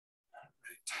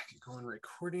get going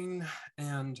recording.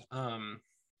 And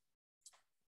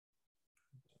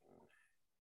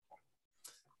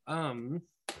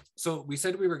so we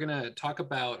said we were going to talk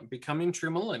about becoming true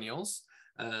millennials.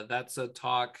 That's a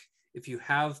talk. If you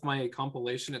have my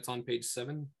compilation, it's on page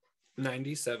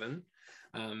 797.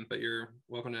 But you're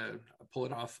welcome to pull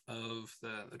it off of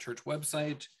the church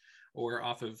website or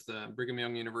off of the Brigham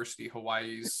Young University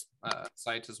Hawaii's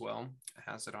site as well. It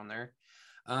has it on there.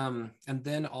 And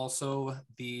then also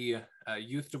the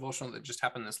youth devotional that just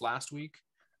happened this last week.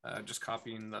 Just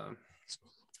copying the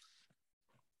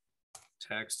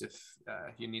text if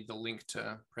you need the link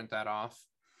to print that off.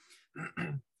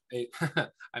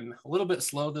 I'm a little bit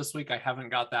slow this week. I haven't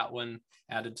got that one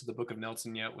added to the Book of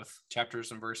Nelson yet with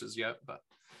chapters and verses yet, but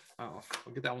I'll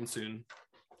get that one soon.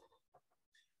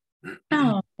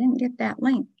 Oh, didn't get that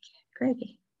link. Great.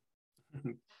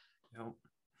 Yep.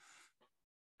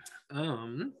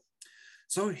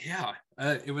 So yeah,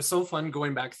 it was so fun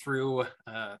going back through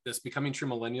this Becoming True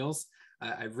Millennials.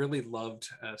 I really loved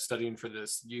studying for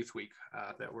this youth week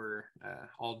that we're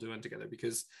all doing together,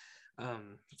 because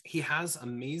he has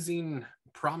amazing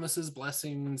promises,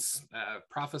 blessings,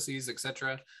 prophecies,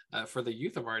 etc. For the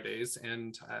youth of our days.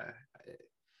 And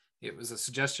it was a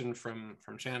suggestion from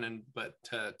Shannon, but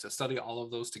to study all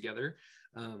of those together,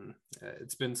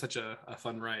 it's been such a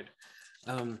fun ride.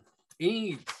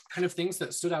 Any kind of things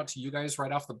that stood out to you guys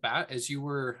right off the bat as you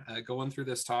were going through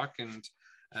this talk and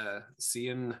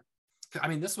seeing, I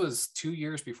mean, this was 2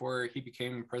 years before he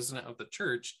became president of the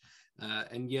church,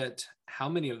 and yet how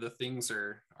many of the things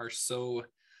are so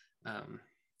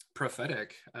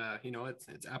prophetic?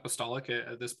 It's apostolic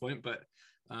at this point, but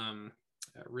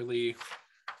really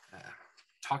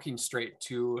talking straight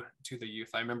to the youth.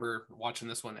 I remember watching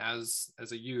this one as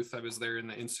a youth. I was there in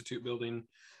the Institute building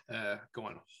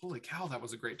going, holy cow, that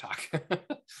was a great talk.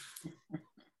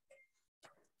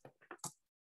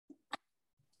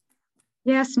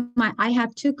 Yes, I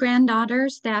have 2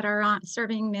 granddaughters that are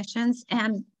serving missions,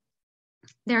 and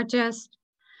they're just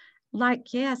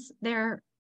like, yes, they're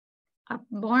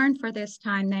born for this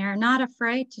time. They are not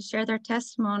afraid to share their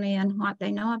testimony and what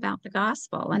they know about the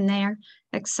gospel, and they're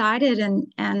excited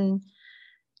and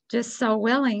just so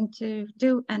willing to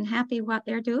do and happy what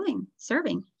they're doing,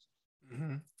 serving.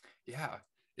 Mm-hmm. Yeah,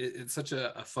 it's such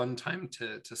a fun time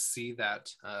to see that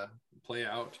play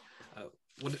out.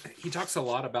 He talks a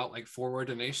lot about like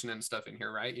foreordination and stuff in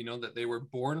here, right? That they were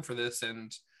born for this,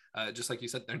 and just like you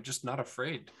said, they're just not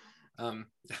afraid.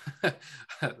 That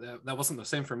wasn't the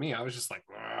same for me. I was just like,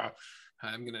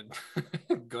 I'm gonna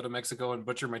go to Mexico and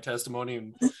butcher my testimony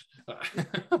and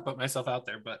put myself out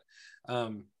there. But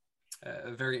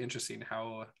very interesting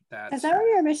how that. Is that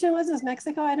where your mission was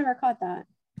Mexico? I never caught that.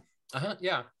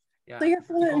 Yeah. So you're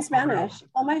fluent in Spanish.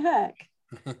 Oh my heck.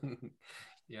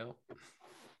 Yep.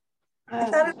 I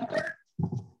thought it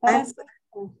was,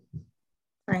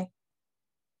 sorry.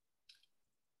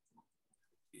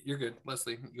 You're good,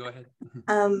 Leslie. Go ahead.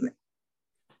 I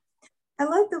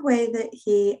love the way that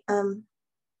he, to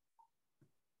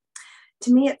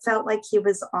me, it felt like he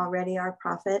was already our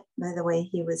prophet by the way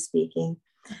he was speaking.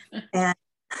 And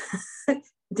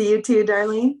do you too,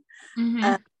 Darlene?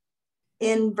 Mm-hmm.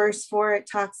 In verse 4, it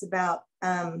talks about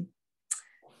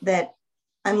that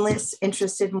I'm less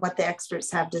interested in what the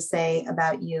experts have to say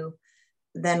about you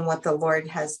than what the Lord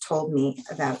has told me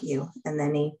about you. And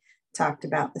then he talked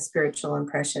about the spiritual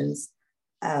impressions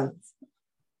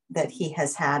that he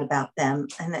has had about them.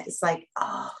 And it's like,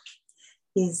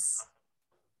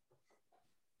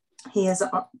 he has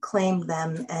claimed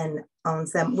them and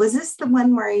owns them. Was this the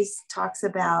one where he talks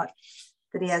about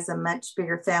that he has a much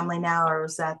bigger family now, or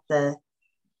was that the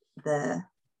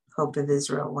Hope of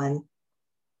Israel one?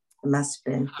 It must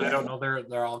have been. I don't know.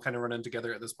 They're all kind of running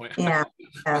together at this point. Yeah.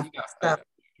 So,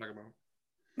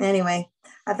 anyway,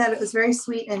 I thought it was very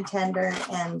sweet and tender,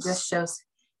 and just shows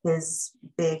his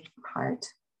big heart.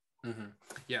 Mm-hmm.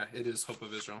 Yeah, it is Hope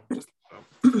of Israel.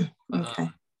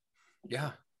 Okay.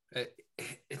 Yeah,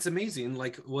 it's amazing.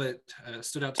 Like what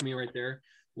stood out to me right there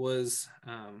was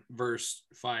verse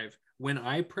 5. When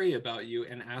I pray about you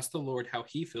and ask the Lord how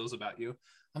he feels about you,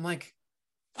 I'm like,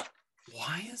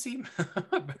 why is he,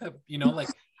 like,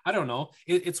 I don't know.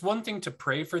 It's one thing to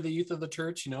pray for the youth of the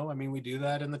church. I mean, we do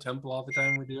that in the temple all the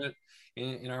time. We do it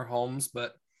in our homes.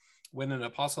 But when an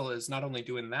apostle is not only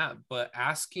doing that, but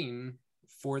asking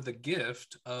for the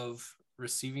gift of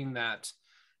receiving that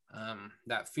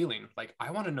feeling, like,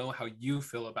 I want to know how you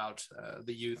feel about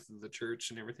the youth of the church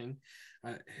and everything.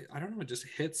 I don't know. It just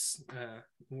hits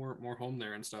more home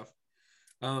there and stuff.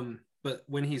 But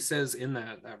when he says in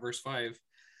that verse 5,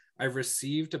 I've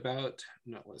received about,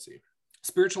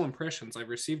 spiritual impressions I've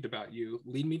received about you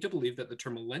lead me to believe that the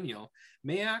term millennial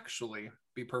may actually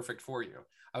be perfect for you.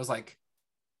 I was like,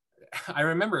 I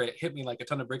remember it hit me like a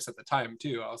ton of bricks at the time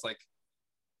too. I was like,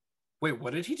 wait,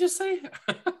 what did he just say?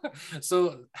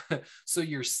 so so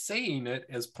you're saying it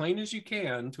as plain as you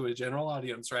can to a general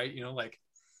audience, right? You know, like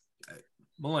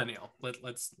millennial.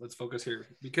 Let's focus here,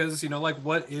 because, you know, like,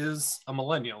 what is a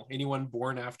millennial? Anyone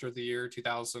born after the year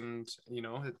 2000, you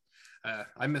know.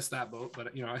 I missed that boat,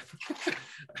 but, you know,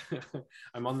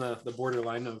 I'm on the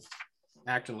borderline of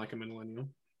acting like a millennial.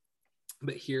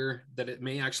 But here, that it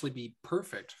may actually be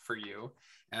perfect for you,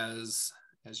 as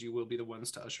you will be the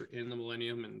ones to usher in the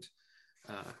millennium. And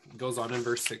goes on in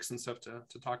verse 6 and stuff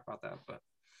to talk about that. But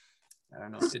I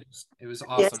don't know, it was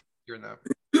awesome hearing that.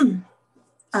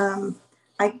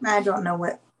 I don't know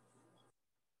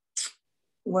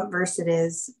what verse it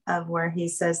is of where he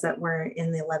says that we're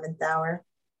in the 11th hour.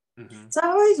 Mm-hmm. So I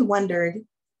always wondered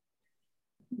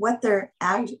what they're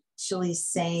actually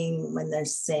saying when they're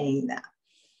saying that.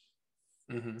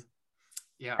 Mm-hmm.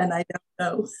 Yeah. And I don't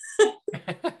know.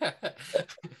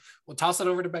 Well, toss it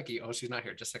over to Becky. Oh, she's not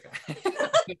here. Just a second.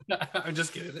 I'm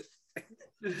just kidding.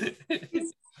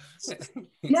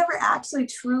 He never actually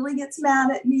truly gets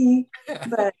mad at me,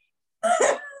 but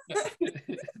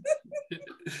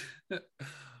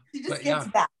he just gets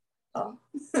back. Oh.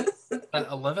 That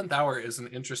 11th hour is an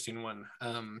interesting one.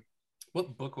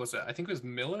 What book was it? I think it was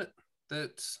Millet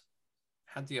that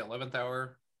had the 11th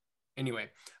hour. Anyway,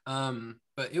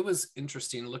 but it was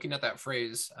interesting looking at that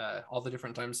phrase, all the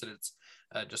different times that it's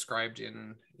described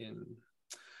in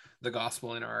the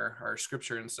gospel, in our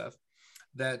scripture and stuff,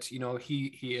 that, you know, he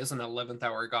is an 11th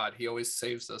hour God. He always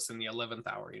saves us in the 11th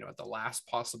hour, you know, at the last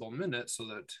possible minute, so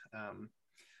that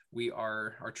we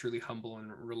are truly humble and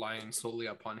relying solely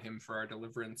upon him for our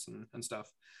deliverance and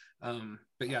stuff.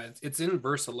 But yeah, it's in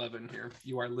verse 11 here.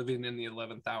 You are living in the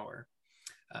 11th hour.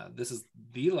 This is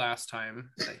the last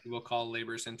time that he will call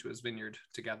laborers into his vineyard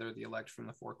to gather the elect from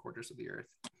the four quarters of the earth.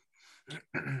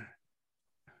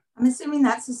 I'm assuming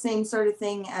that's the same sort of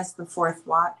thing as the fourth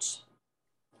watch.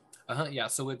 Yeah,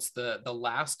 so it's the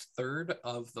last third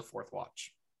of the fourth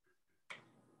watch.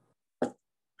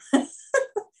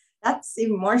 That's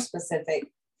even more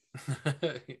specific.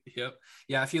 Yep.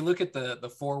 Yeah, if you look at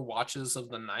the four watches of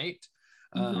the night,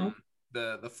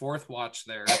 the fourth watch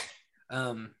there,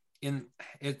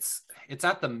 it's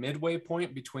at the midway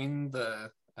point between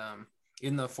the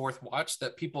in the fourth watch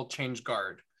that people change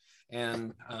guard,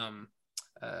 and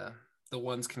the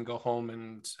ones can go home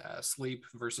and sleep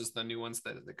versus the new ones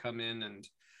that come in and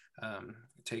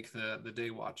take the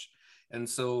day watch. And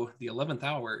so the 11th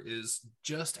hour is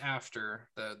just after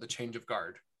the change of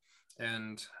guard.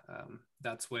 And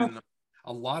that's when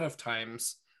a lot of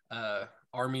times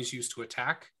armies used to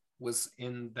attack, was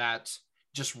in that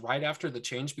just right after the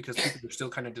change, because people were still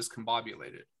kind of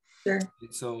discombobulated. Sure.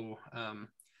 And so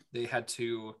they had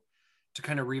to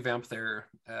kind of revamp their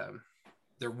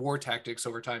war tactics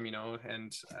over time, you know,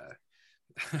 and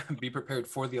be prepared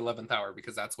for the 11th hour,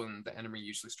 because that's when the enemy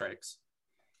usually strikes.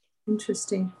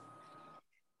 Interesting.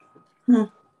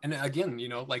 And again, you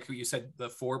know, like you said, the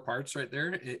four parts right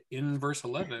there in verse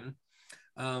 11,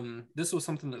 this was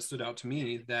something that stood out to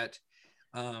me, that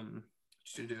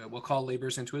we'll call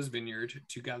laborers into his vineyard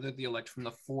to gather the elect from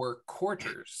the four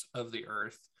quarters of the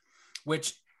earth,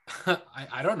 which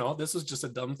I don't know. This is just a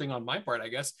dumb thing on my part, I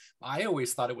guess. I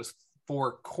always thought it was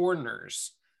four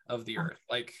corners of the earth,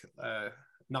 like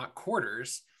not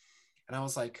quarters. And I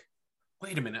was like,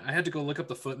 wait a minute. I had to go look up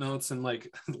the footnotes and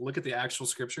like look at the actual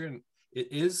scripture, and it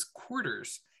is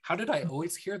quarters. How did I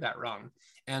always hear that wrong?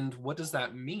 And what does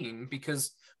that mean?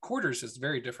 Because quarters is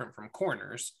very different from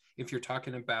corners if you're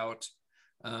talking about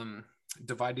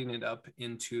dividing it up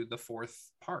into the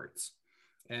fourth parts.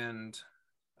 And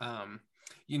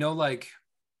you know, like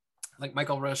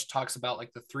Michael Rush talks about,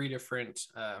 like, the three different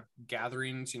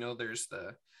gatherings. You know, there's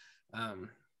the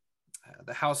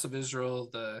house of Israel,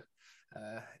 the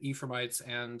Ephraimites,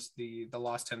 and the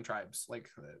lost 10 tribes. Like,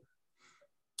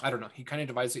 I don't know, he kind of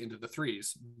divides it into the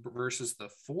threes versus the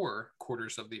four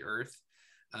quarters of the earth,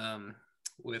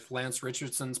 with Lance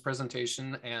Richardson's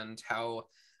presentation, and how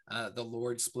the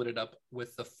Lord split it up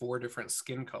with the four different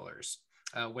skin colors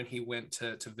when he went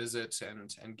to visit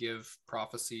and give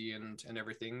prophecy and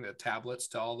everything, the tablets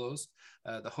to all those,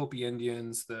 the Hopi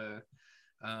Indians,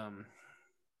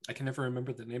 I can never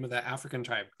remember the name of that African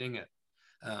tribe, dang it,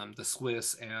 the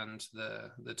Swiss, and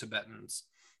the Tibetans.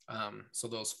 So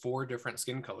those four different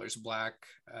skin colors: black,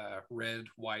 red,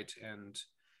 white, and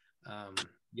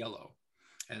yellow,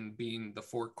 and being the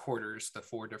four quarters, the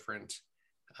four different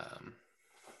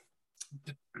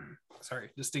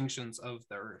distinctions of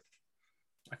the earth.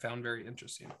 I found very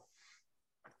interesting.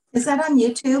 Is that on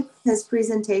YouTube, his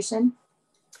presentation?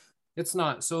 It's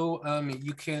not. So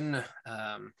you can,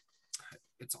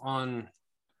 it's on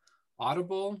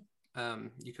Audible.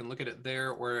 You can look at it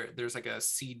there, or there's like a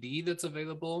CD that's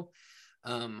available.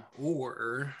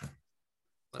 Or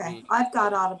Okay, I've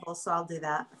got Audible, so I'll do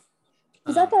that.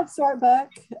 Is that short book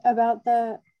about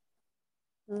the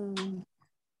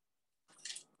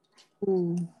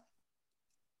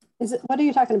Is it, what are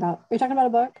you talking about? Are you talking about a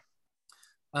book?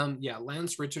 Yeah,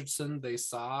 Lance Richardson, They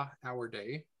Saw Our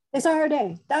Day. They Saw Our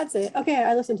Day. That's it. Okay,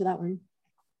 I listened to that one.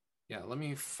 Yeah, let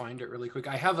me find it really quick.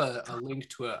 I have a link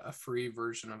to a free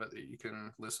version of it that you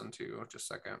can listen to.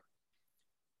 Just a second.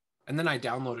 And then I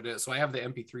downloaded it, so I have the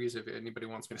MP3s if anybody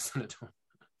wants me to send it to them.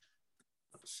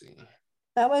 Let's see.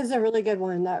 That was a really good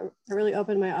one. That really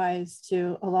opened my eyes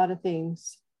to a lot of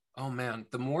things. Oh man,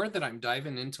 the more that I'm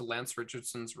diving into Lance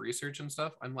Richardson's research and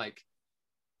stuff, I'm like,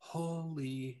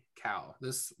 holy cow,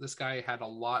 this guy had a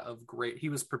lot of great, he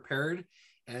was prepared.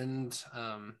 And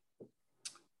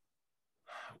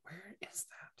where is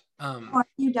that? How are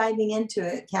you diving into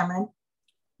it, Cameron?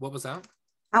 What was that?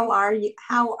 How are you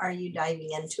diving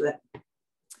into it?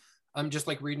 I'm just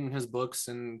like reading his books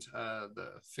and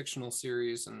the fictional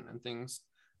series and things.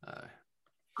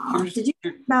 Did you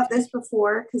talk about this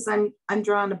before? Because I'm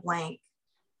drawing a blank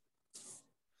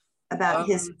about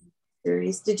his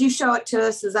series. Did you show it to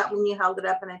us? Is that when you held it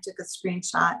up and I took a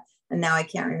screenshot and now I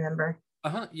can't remember?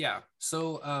 Yeah.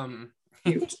 So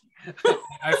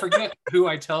I forget who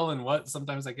I tell and what.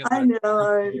 Sometimes I get. I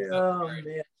know.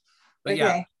 Man. But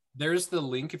yeah, there's the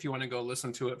link if you want to go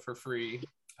listen to it for free.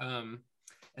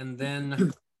 And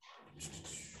then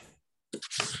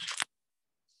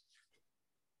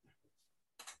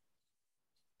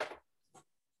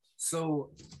so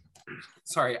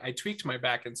sorry, I tweaked my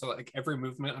back, and so like every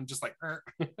movement I'm just like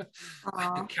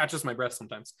it catches my breath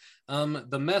sometimes.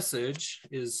 The message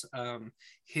is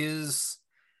his,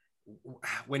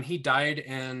 when he died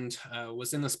and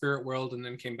was in the spirit world and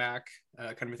then came back,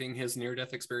 kind of thing, his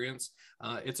near-death experience.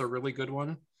 It's a really good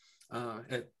one.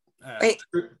 Wait,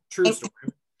 true story.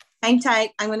 Hang tight.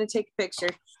 I'm going to take a picture.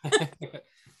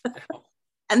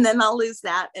 And then I'll lose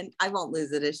that. And I won't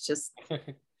lose it. It's just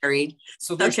buried.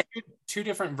 So there's two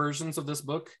different versions of this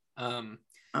book.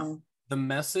 The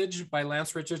Message by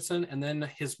Lance Richardson. And then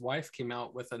his wife came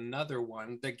out with another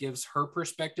one that gives her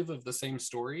perspective of the same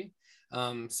story.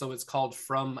 So it's called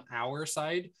From Our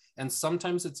Side. And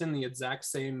sometimes it's in the exact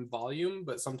same volume,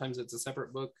 but sometimes it's a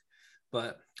separate book.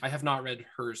 But I have not read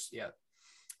hers yet.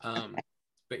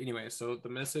 But anyway, so The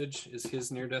Message is his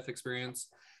near-death experience.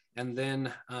 And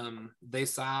then They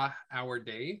Saw Our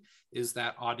Day is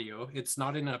that audio. It's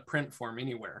not in a print form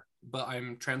anywhere, but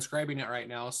I'm transcribing it right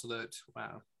now so that,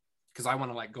 because I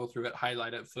want to like go through it,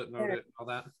 highlight it, footnote it, all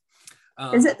that.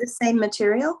 Is it the same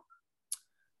material?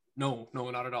 No,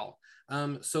 not at all.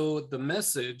 So The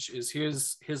Message is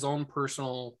his own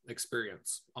personal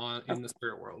experience in the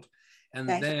spirit world. And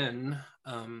then,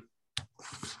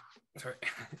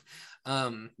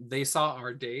 They Saw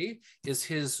Our Day is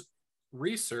his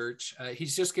research.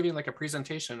 He's just giving like a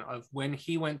presentation of when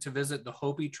he went to visit the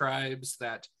Hopi tribes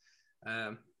that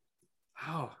I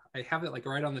have it like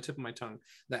right on the tip of my tongue,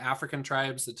 the African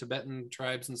tribes, the Tibetan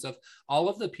tribes and stuff, all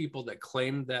of the people that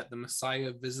claimed that the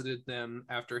Messiah visited them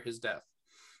after his death.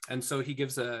 And so he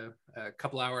gives a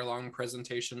couple hour long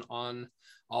presentation on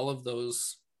all of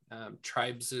those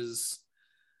tribes'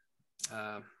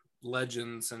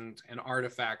 legends and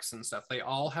artifacts and stuff. They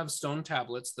all have stone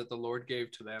tablets that the Lord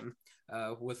gave to them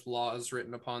with laws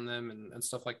written upon them and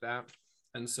stuff like that.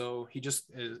 And so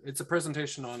it's a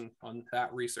presentation on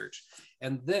that research.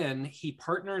 And then he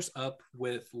partners up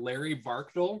with Larry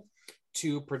Barkdale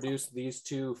to produce these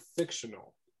two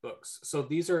fictional books. So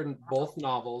these are both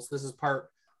novels. This is part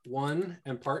 1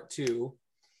 and part 2.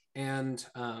 And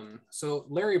so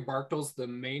Larry Barkdale's the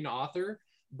main author,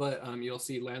 but you'll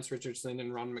see Lance Richardson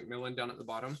and Ron McMillan down at the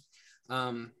bottom.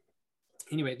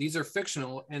 Anyway, these are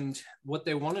fictional, and what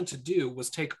they wanted to do was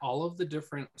take all of the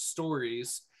different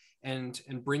stories and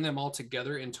bring them all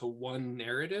together into one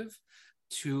narrative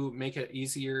to make it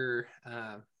easier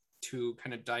to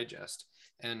kind of digest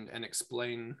and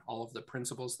explain all of the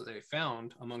principles that they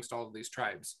found amongst all of these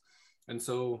tribes. And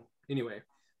so anyway,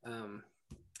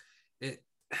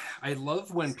 I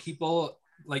love when people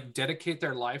like dedicate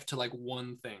their life to like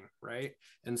one thing, right?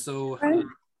 And so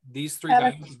these three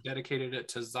guys dedicated it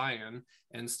to Zion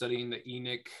and studying the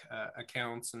Enoch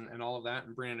accounts and all of that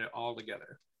and bringing it all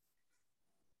together.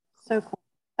 So cool.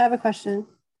 I have a question.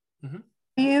 Mm-hmm.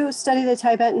 Do you study the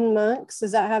Tibetan monks?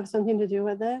 Does that have something to do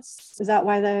with this? Is that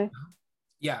why they?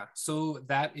 Yeah, so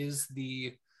that is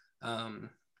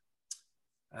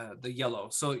the yellow.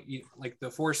 So like the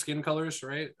 4 skin colors,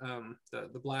 right?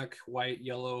 The black, white,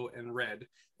 yellow, and red.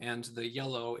 And the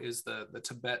yellow is the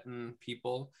Tibetan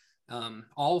people.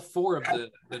 All 4 of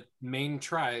the main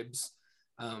tribes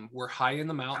were high in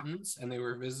the mountains, and they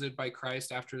were visited by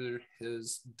Christ after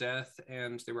his death,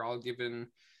 and they were all given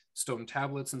stone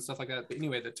tablets and stuff like that. But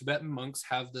anyway, the Tibetan monks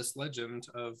have this legend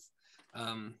of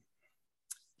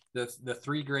the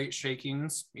 3 great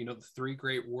shakings, the 3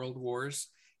 great world wars,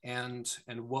 and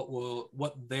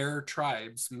what their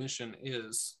tribe's mission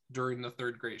is during the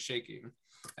 3rd great shaking.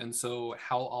 And so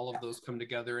how all of those come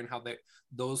together, and how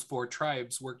those 4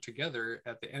 tribes work together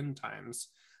at the end times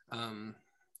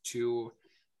to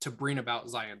bring about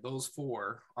Zion. Those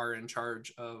 4 are in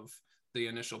charge of the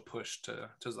initial push to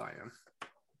Zion.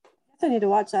 I need to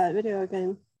watch that video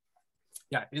again.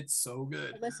 Yeah, it's so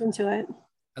good. Listen to it.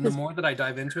 And the more that I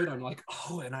dive into it, I'm like,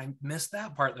 oh, and I missed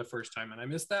that part the first time, and I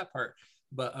missed that part.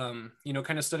 But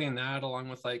kind of studying that along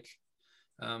with like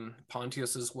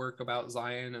Pontius's work about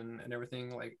Zion and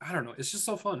everything, like, I don't know, it's just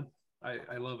so fun.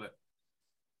 I love it.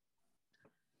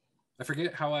 I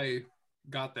forget how I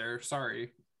got there.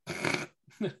 Sorry.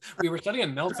 We were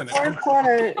studying Milton.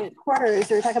 Quarters.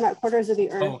 You were talking about quarters of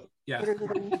the earth. Oh, yeah.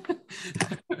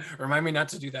 Remind me not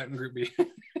to do that in group B.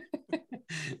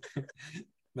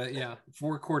 But yeah,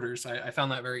 4 quarters. I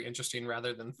found that very interesting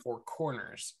rather than 4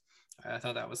 corners. I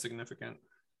thought that was significant,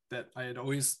 that I had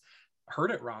always heard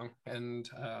it wrong, and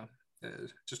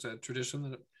just a tradition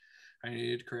that I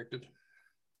needed corrected.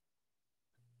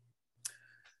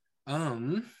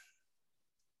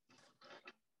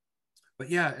 But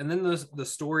yeah, and then the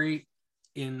story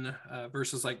in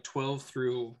verses like 12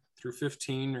 through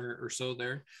 15 or so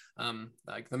there,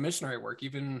 like the missionary work,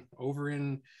 even over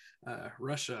in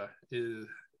Russia, is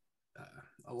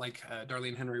like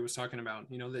Darlene Henry was talking about,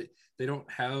 they don't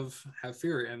have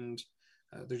fear, and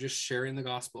they're just sharing the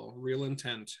gospel, real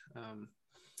intent,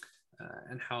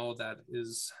 and how that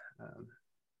is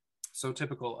so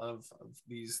typical of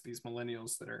these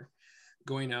millennials that are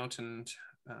going out and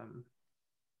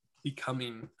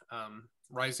becoming,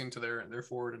 rising to their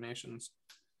forward nations.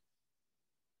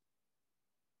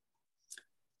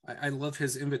 I love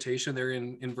his invitation there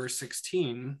in verse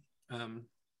 16.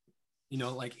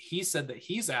 Like he said that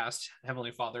he's asked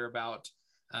Heavenly Father about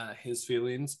his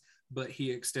feelings, but he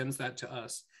extends that to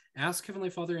us. Ask Heavenly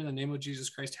Father in the name of Jesus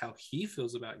Christ how he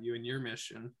feels about you and your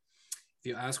mission. If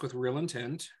you ask with real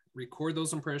intent, record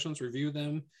those impressions, review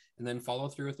them, and then follow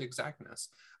through with exactness.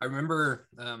 I remember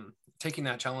taking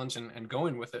that challenge and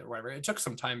going with it, whatever. It took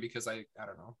some time because I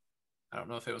don't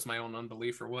know if it was my own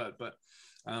unbelief or what, but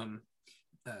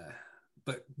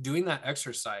doing that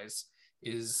exercise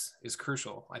is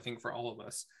crucial, I think, for all of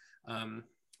us,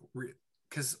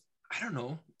 because I don't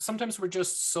know, sometimes we're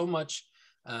just so much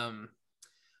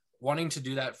wanting to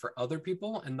do that for other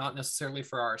people and not necessarily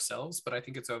for ourselves. But I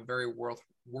think it's a very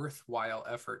worthwhile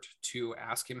effort to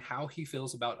ask him how he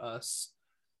feels about us,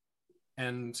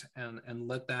 and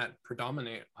let that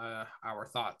predominate our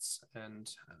thoughts. And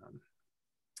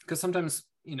because sometimes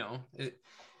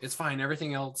it's fine,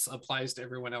 everything else applies to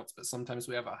everyone else, but sometimes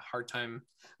we have a hard time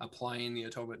applying the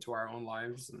atonement to our own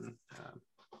lives. And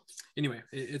anyway,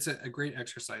 it's a great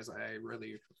exercise. I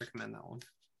really recommend that one.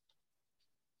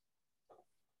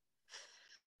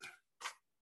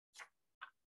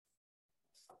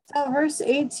 So verse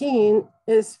 18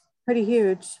 is pretty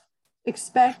huge.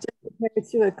 Expect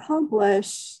to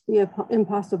accomplish the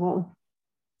impossible.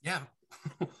 Yeah.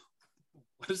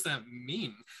 What does that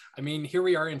mean? I mean, here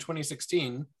we are in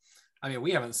 2016. I mean,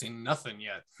 we haven't seen nothing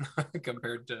yet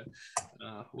compared to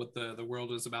what the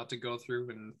world is about to go through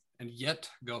and yet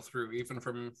go through, even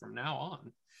from now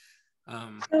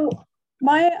on. So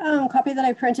my copy that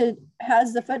I printed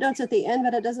has the footnotes at the end,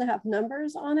 but it doesn't have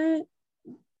numbers on it.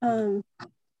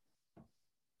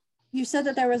 You said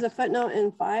that there was a footnote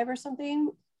in 5 or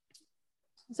something.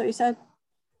 Is that what you said?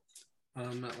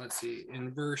 Let's see.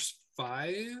 In verse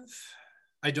 5,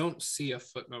 I don't see a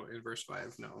footnote in verse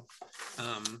 5. No.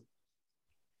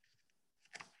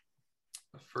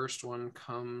 The first one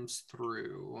comes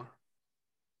through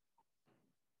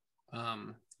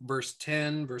verse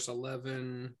 10, verse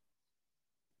 11.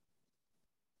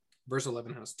 Verse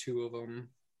 11 has 2 of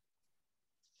them.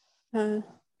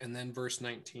 And then verse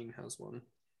 19 has 1.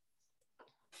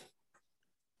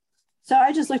 So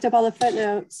I just looked up all the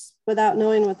footnotes without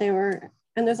knowing what they were.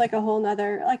 And there's like a whole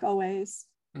nother, like always.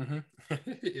 Mm-hmm.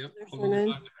 Yep.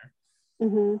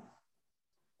 Mm-hmm.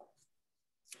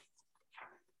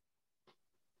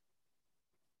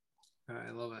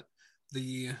 I love it.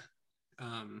 The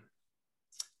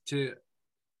to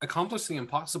accomplish the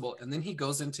impossible, and then he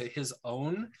goes into his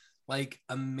own like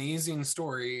amazing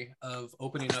story of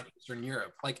opening up Eastern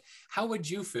Europe. Like, how would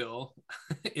you feel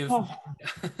if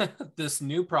this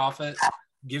new prophet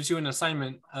gives you an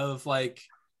assignment of like,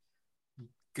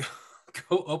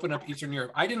 go open up Eastern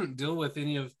Europe? I didn't deal with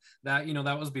any of that, you know,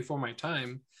 that was before my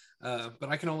time, but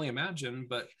I can only imagine.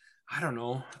 But I don't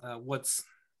know what's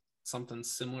something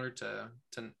similar to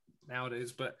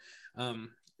nowadays, but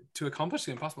to accomplish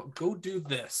the impossible, go do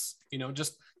this, you know,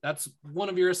 just that's one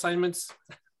of your assignments.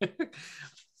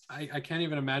 I can't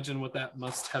even imagine what that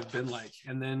must have been like.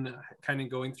 And then kind of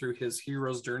going through his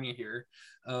hero's journey here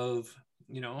of,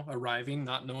 you know, arriving,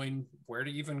 not knowing where to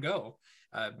even go,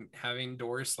 having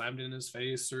doors slammed in his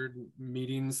face, or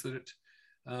meetings that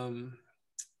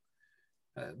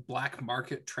black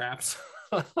market traps.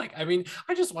 Like, I mean,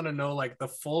 I just want to know like the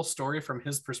full story from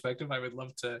his perspective. I would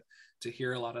love to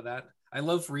hear a lot of that. I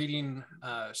love reading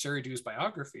Sherry Dew's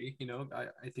biography. You know,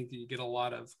 I think that you get a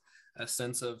lot of a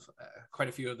sense of quite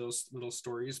a few of those little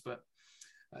stories, but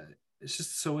it's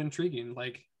just so intriguing.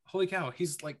 Like, holy cow,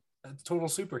 he's like a total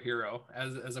superhero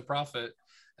as a prophet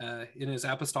in his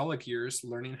apostolic years,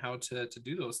 learning how to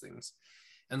do those things.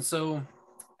 And so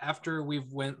after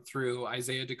we've went through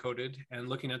Isaiah Decoded and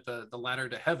looking at the ladder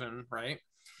to heaven, right,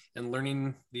 and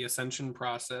learning the ascension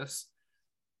process,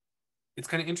 it's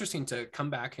kind of interesting to come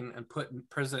back and put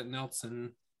President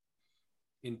Nelson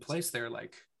in place there.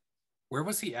 Like, where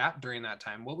was he at during that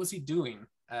time? What was he doing?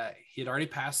 He had already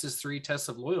passed his 3 tests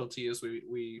of loyalty, as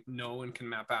we know and can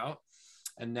map out.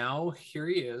 And now here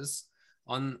he is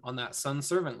on that son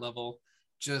servant level,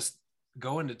 just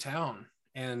going to town.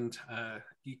 And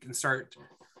you can start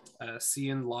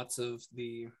seeing lots of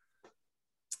the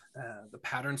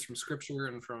patterns from scripture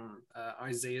and from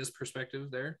Isaiah's perspective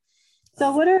there.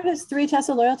 So what are his 3 tests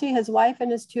of loyalty? His wife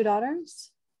and his 2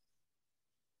 daughters?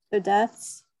 Their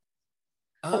deaths?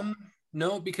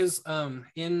 No, because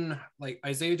in like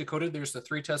Isaiah Decoded, there's the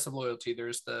 3 tests of loyalty.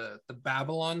 There's the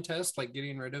Babylon test, like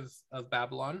getting rid of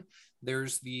Babylon.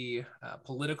 There's the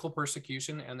political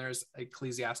persecution, and there's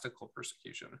ecclesiastical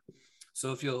persecution.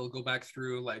 So if you'll go back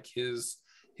through like his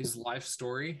life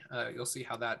story, you'll see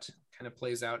how that kind of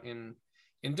plays out in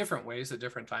different ways at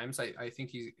different times. I think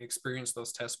he experienced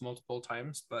those tests multiple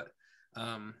times, but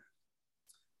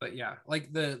yeah,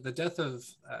 like the death of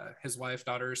his wife,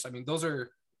 daughters, I mean, those are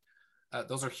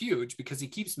huge, because he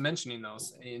keeps mentioning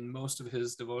those in most of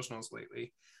his devotionals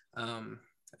lately,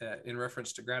 in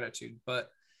reference to gratitude. But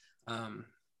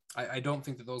I don't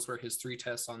think that those were his 3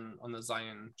 tests on the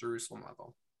Zion Jerusalem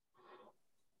level.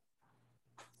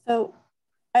 So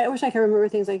I wish I could remember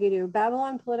things like you do.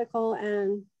 Babylon, political,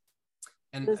 and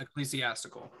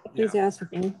ecclesiastical. Yeah.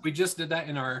 We just did that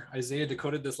in our Isaiah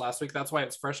Decoded this last week. That's why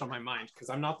it's fresh on my mind, because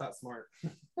I'm not that smart.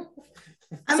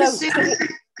 I'm assuming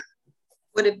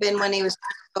would have been when he was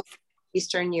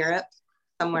Eastern Europe,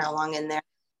 somewhere along in there.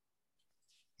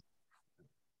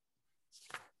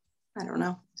 I don't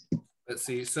know. Let's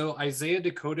see. So Isaiah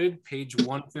Decoded, page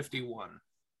 151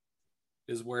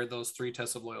 is where those 3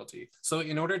 tests of loyalty. So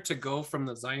in order to go from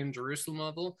the Zion Jerusalem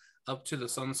level up to the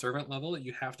son servant level,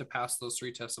 you have to pass those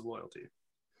 3 tests of loyalty.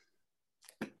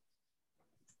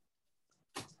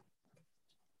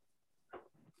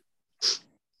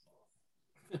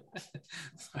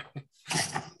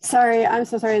 Sorry, I'm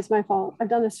so sorry. It's my fault. I've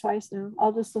done this twice now.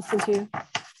 I'll just listen to you.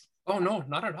 Oh, no,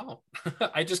 not at all.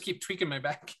 I just keep tweaking my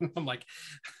back. And I'm like,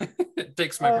 it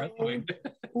takes my breath away.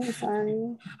 I'm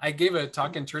sorry. I gave a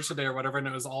talk in church today or whatever, and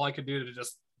it was all I could do to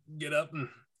just get up. And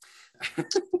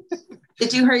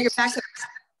Did you hurt your back?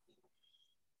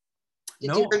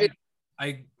 No,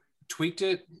 I tweaked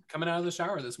it coming out of the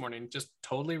shower this morning. Just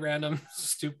totally random,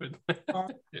 stupid.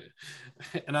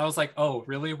 And I was like, oh,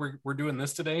 really? We're doing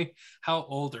this today? How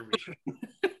old are we?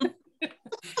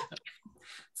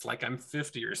 It's like I'm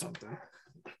 50 or something.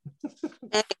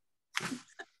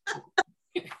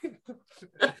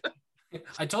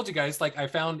 I told you guys, like, I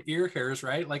found ear hairs,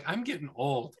 right? Like, I'm getting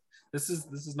old. This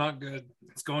is not good.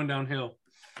 It's going downhill.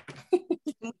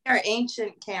 We are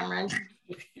ancient, Cameron.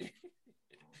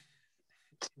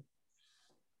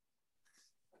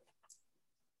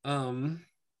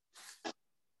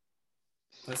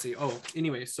 Let's see. Oh,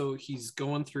 anyway, so he's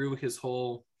going through his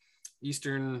whole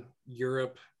Eastern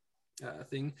Europe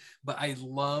thing, but I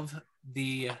love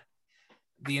the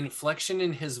inflection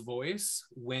in his voice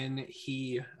when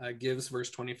he gives verse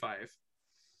 25.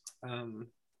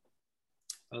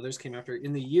 Others came after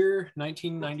in the year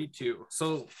 1992.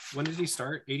 So when did he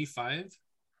start? 85,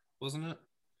 wasn't it?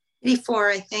 84,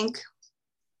 I think,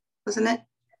 wasn't it?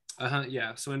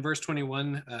 Yeah. So in verse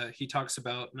 21, he talks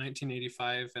about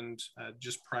 1985 and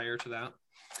just prior to that.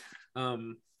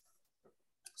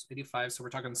 So 85. So we're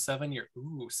talking 7 years.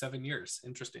 Ooh, 7 years.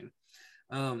 Interesting.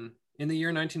 In the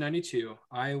year 1992,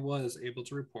 I was able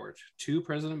to report to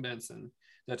President Benson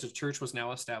that the church was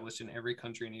now established in every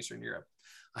country in Eastern Europe.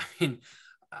 I mean,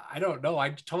 I don't know. I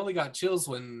totally got chills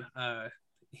when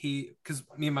because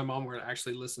me and my mom were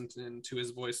actually listening to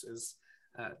his voice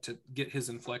to get his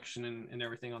inflection and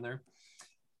everything on there.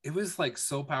 It was like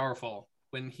so powerful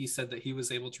when he said that he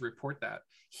was able to report that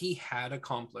he had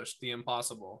accomplished the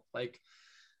impossible. Like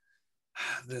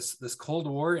this Cold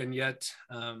War, and yet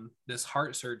this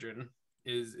heart surgeon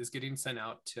is getting sent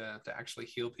out to actually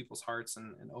heal people's hearts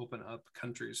and open up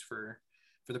countries for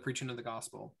the preaching of the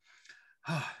gospel.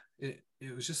 It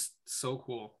was just so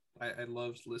cool. I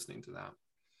loved listening to that.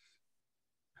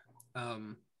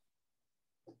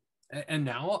 And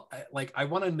now I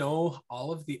want to know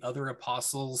all of the other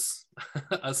apostles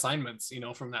assignments,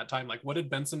 from that time. Like, what did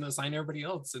Benson assign everybody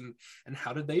else, and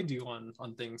how did they do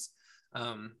on things?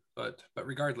 But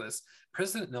regardless,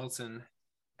 President Nelson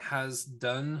has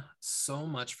done so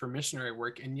much for missionary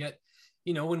work, and yet,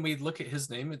 when we look at his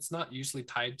name, it's not usually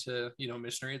tied to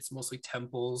missionary. It's mostly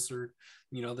temples or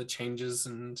the changes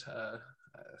and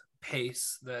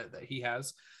pace that he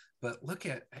has. But look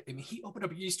at, he opened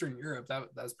up Eastern Europe.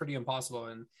 That's pretty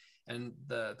impossible, and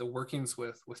the workings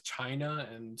with China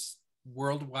and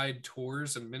worldwide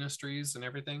tours and ministries and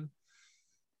everything.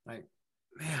 Like,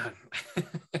 man,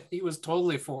 he was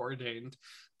totally foreordained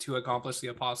to accomplish the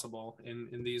impossible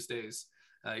in these days.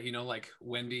 Like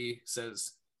Wendy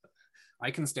says, I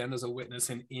can stand as a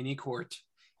witness in any court,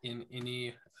 in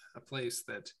any place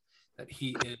that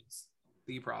he is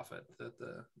the prophet that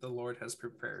the Lord has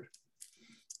prepared.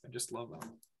 I just love that.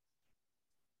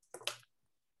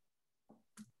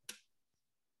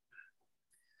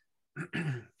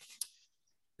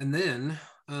 And then,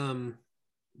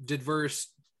 did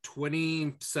verse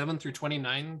 27 through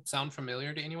 29 sound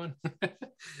familiar to anyone?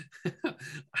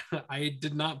 I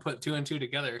did not put 2 and 2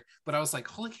 together, but I was like,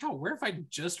 holy cow, where have I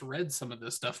just read some of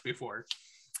this stuff before?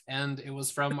 And it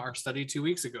was from our study 2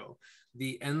 weeks ago,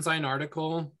 the Ensign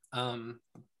article,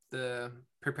 the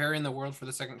Preparing the World for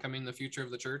the Second Coming, the Future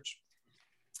of the Church.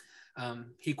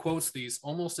 He quotes these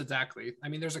almost exactly. I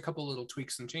mean, there's a couple little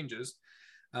tweaks and changes,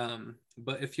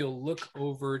 but if you'll look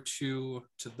over to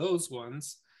those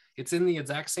ones, it's in the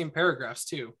exact same paragraphs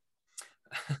too.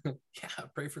 Yeah,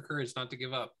 pray for courage not to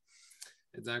give up.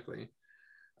 Exactly.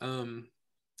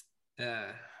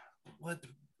 What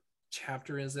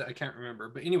chapter is it? I can't remember,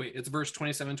 but anyway, it's verse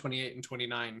 27, 28, and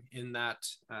 29 in that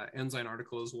Ensign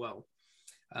article as well.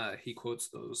 He quotes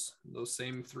those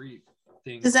same 3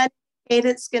 things. Does that indicate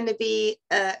it's going to be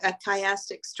a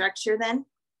chiastic structure then?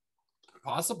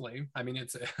 Possibly. I mean,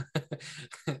 it's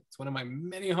it's one of my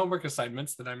many homework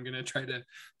assignments that I'm going to try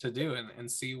to do and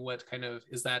see what kind of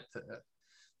is that.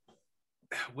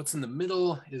 What's in the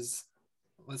middle is,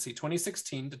 let's see,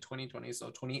 2016 to 2020. So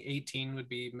 2018 would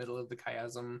be middle of the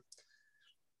chiasm.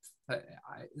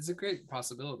 It's a great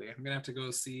possibility. I'm going to have to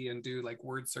go see and do like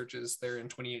word searches there in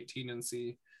 2018 and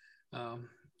see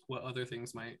what other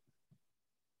things might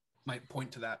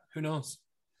point to that. Who knows?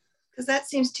 Because that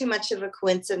seems too much of a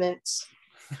coincidence.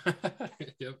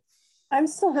 Yep. I'm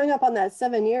still hung up on that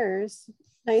 7 years,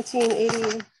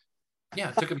 1980. Yeah,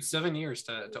 it took him 7 years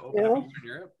to open up Eastern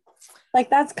Europe. Like,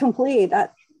 that's complete.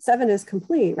 That 7 is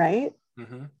complete, right?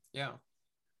 Mm-hmm. Yeah.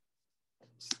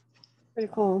 Pretty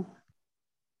cool.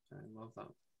 I love that.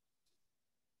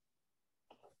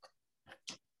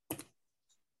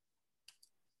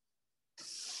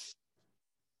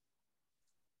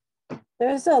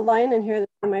 There's a line in here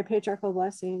that's in my patriarchal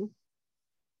blessing.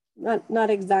 Not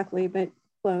exactly, but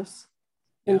close.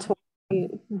 Yeah. In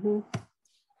 28. Mm-hmm.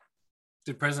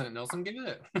 Did President Nelson give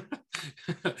it?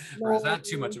 Or is that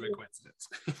too much of a coincidence?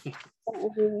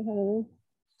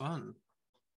 Fun.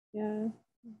 Yeah.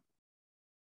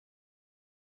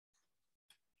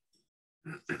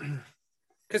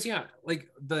 Because yeah, like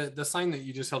the sign that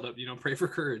you just held up, pray for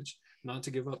courage, not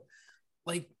to give up.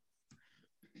 Like,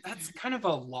 that's kind of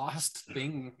a lost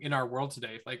thing in our world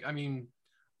today. Like, I mean,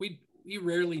 we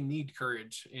rarely need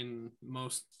courage in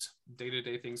most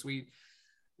day-to-day things. We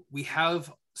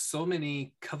have so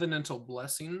many covenantal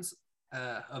blessings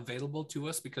available to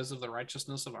us because of the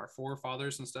righteousness of our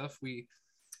forefathers and stuff. We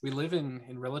live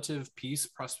in relative peace,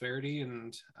 prosperity,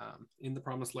 and in the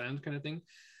promised land kind of thing.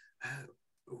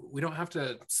 We don't have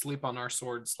to sleep on our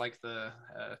swords like the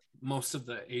most of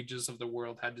the ages of the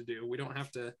world had to do. We don't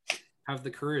have to have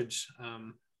the courage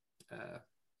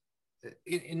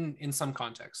in some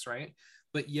contexts, right?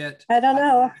 But yet, I don't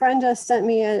know. A friend just sent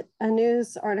me a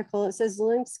news article. It says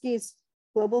Zelensky's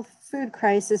global food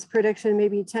crisis prediction may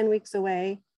be 10 weeks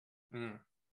away.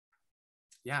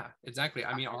 Yeah, exactly.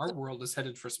 I mean, our world is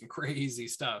headed for some crazy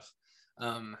stuff.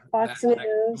 Fox That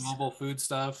News. global food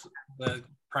stuff, the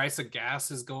price of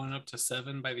gas is going up to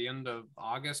 7 by the end of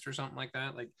August or something like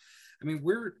that. Like, I mean,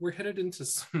 we're headed into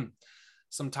some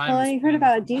Well, times. I heard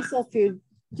about diesel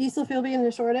fuel being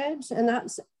a shortage, and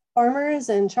that's farmers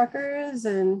and truckers,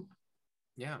 and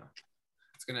yeah,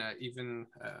 it's gonna even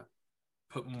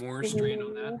put more strain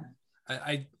on that.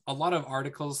 A lot of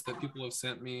articles that people have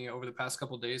sent me over the past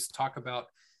couple of days talk about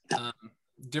um,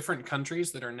 different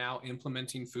countries that are now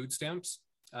implementing food stamps,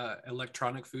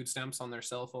 electronic food stamps on their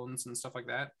cell phones and stuff like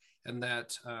that, and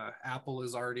that Apple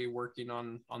is already working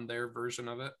on their version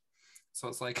of it. So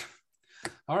it's like,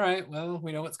 all right, well,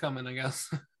 we know what's coming, I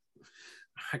guess.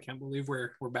 I can't believe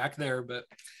we're back there, but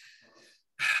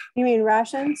you mean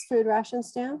rations, food ration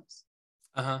stamps?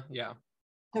 Yeah.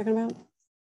 Talking about?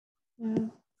 Yeah.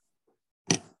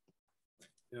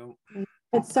 Yep.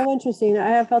 It's so interesting. I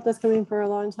have felt this coming for a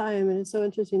long time, and it's so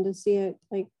interesting to see it,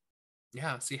 like,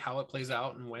 yeah, see how it plays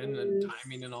out and when and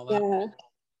timing and all that. Yeah,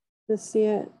 to see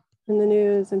it in the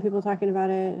news and people talking about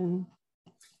it. And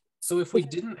so if we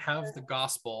didn't have the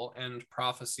gospel and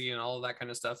prophecy and all of that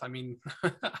kind of stuff, I mean,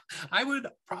 I would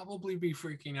probably be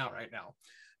freaking out right now.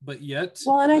 But yet,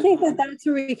 well, and I think that that's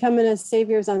where we come in as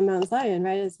saviors on Mount Zion,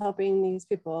 right? Is helping these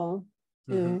people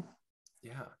to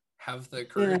yeah, have the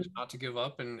courage not to give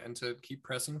up and to keep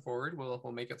pressing forward. We'll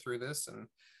make it through this, and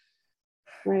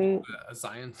right, a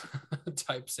Zion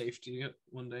type safety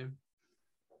one day.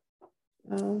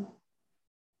 Let's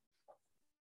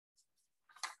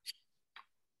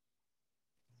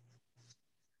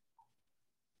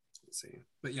see,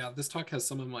 but yeah, this talk has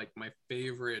some of like my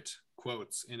favorite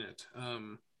quotes in it.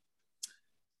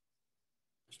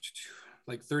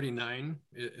 Like 39,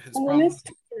 it has probably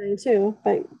 39 too,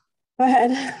 but go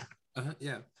ahead.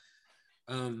 Yeah.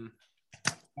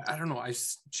 I don't know, I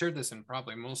shared this in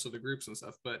probably most of the groups and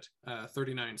stuff, but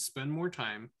 39, spend more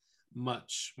time,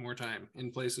 much more time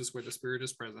in places where the Spirit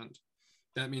is present.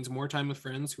 That means more time with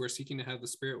friends who are seeking to have the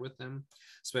Spirit with them.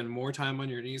 Spend more time on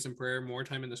your knees in prayer, more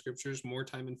time in the scriptures, more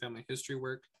time in family history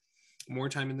work, more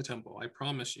time in the temple. I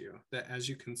promise you that as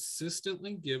you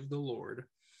consistently give the Lord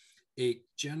a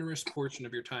generous portion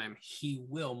of your time, He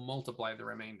will multiply the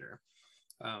remainder.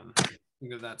 I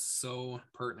think that's so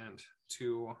pertinent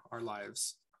to our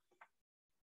lives.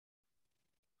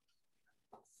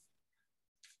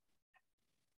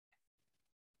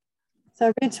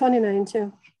 So read 29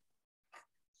 too.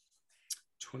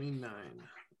 29.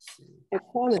 Let's see. I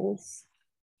promise.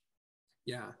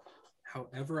 Yeah.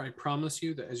 However, I promise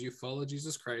you that as you follow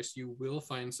Jesus Christ, you will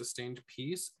find sustained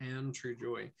peace and true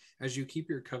joy as you keep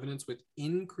your covenants with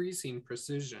increasing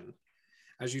precision.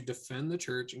 As you defend the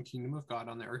church and kingdom of God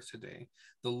on the earth today,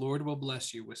 the Lord will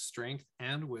bless you with strength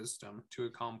and wisdom to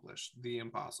accomplish the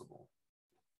impossible.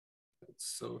 That's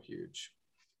so huge.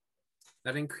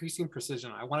 That increasing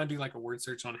precision. I want to do like a word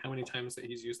search on how many times that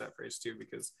he's used that phrase too,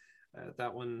 because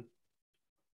that one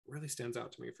really stands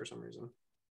out to me for some reason.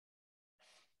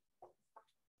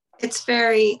 It's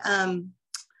very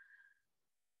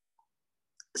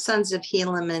Sons of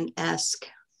Helaman-esque.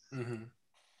 Mm-hmm.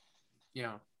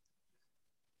 Yeah.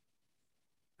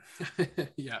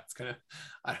 Yeah, it's kind of,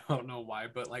 I don't know why,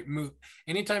 but like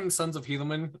anytime Sons of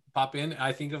Helaman pop in,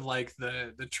 I think of like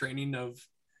the training of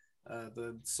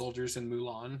the soldiers in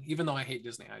Mulan, even though I hate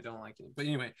Disney, I don't like it, but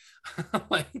anyway,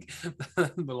 like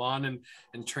Mulan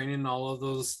and training all of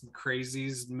those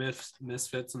crazies,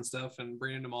 misfits and stuff, and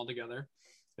bringing them all together.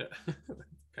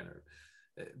 Kind of,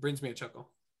 it brings me a chuckle.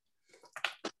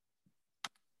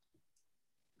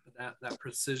 But that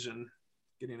precision,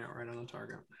 getting it right on the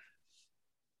target.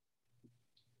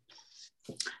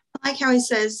 I like how he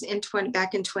says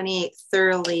back in 28,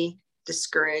 thoroughly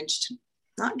discouraged.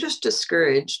 Not just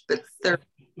discouraged, but thoroughly.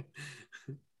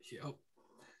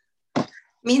 Yep.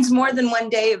 Means more than one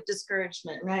day of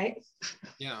discouragement, right?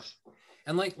 Yeah.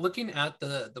 And like looking at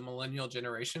the millennial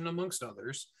generation amongst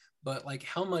others, but like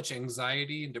how much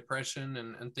anxiety and depression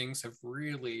and things have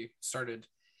really started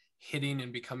hitting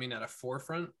and becoming at a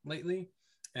forefront lately,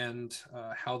 and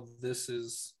how this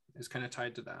is kind of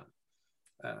tied to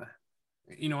that.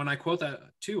 And I quote that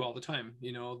too all the time.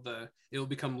 It'll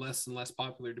become less and less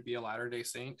popular to be a Latter-day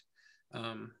Saint,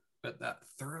 but that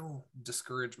thorough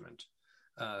discouragement.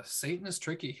 Satan is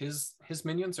tricky. His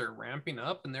minions are ramping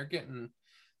up, and they're getting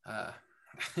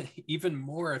even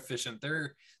more efficient.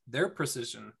 Their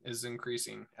precision is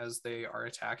increasing as they are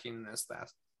attacking this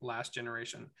last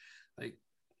generation. Like,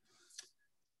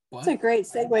 it's a great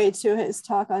segue to his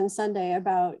talk on Sunday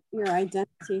about your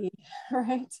identity,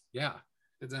 right? Yeah,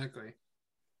 exactly.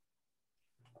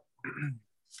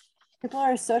 People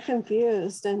are so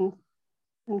confused, and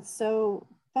and so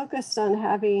focused on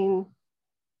having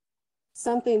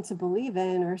something to believe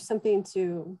in, or something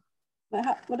to,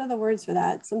 what are the words for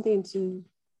that? Something to,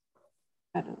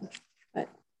 I don't know, but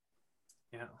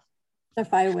Yeah.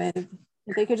 identify with.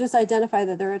 If they could just identify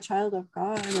that they're a child of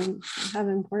God and have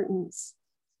importance,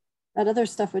 that other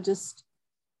stuff would just,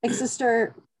 like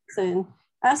Sister Sin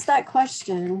ask that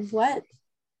question, what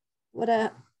would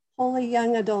a holy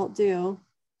young adult do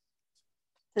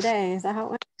today? Is that how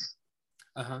it went?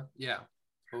 Yeah.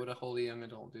 What would a holy young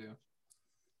adult do?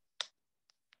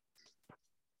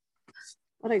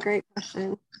 What a great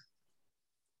question.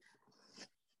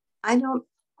 I'm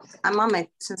on my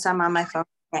phone,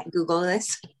 I can't Google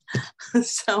this.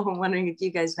 So I'm wondering if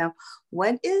you guys know,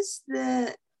 what is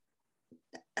the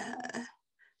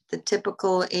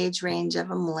typical age range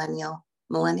of a millennial?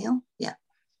 Millennial? Yeah.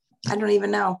 I don't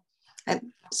even know.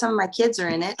 Some of my kids are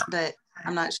in it, but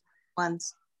I'm not sure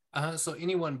ones. So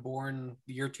anyone born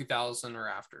the year 2000 or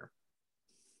after.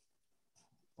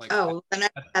 Like, oh, then I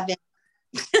haven't.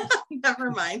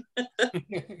 Never mind.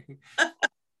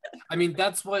 I mean,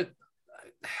 that's what,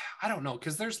 I don't know,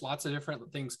 because there's lots of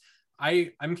different things.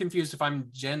 I'm confused if I'm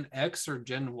Gen X or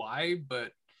Gen Y,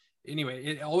 but anyway,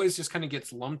 it always just kind of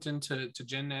gets lumped into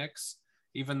Gen X,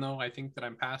 even though I think that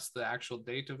I'm past the actual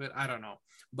date of it. I don't know.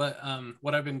 But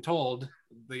what I've been told,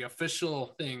 the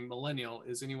official thing, millennial,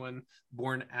 is anyone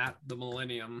born at the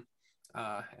millennium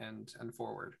and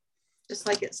forward. Just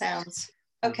like it sounds.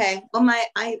 Okay. Well,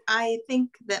 I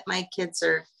think that my kids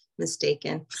are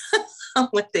mistaken on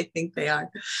what they think they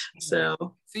are.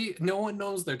 So see, no one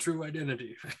knows their true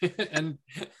identity. And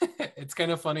it's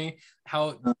kind of funny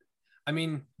how, I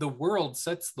mean, the world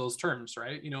sets those terms,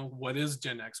 right? You know, what is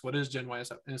Gen X? What is Gen Y?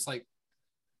 And it's like,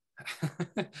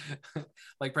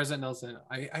 like President Nelson,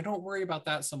 I don't worry about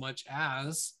that so much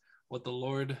as what the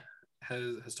Lord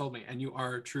has told me, and you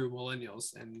are true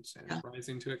millennials and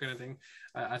rising to it kind of thing.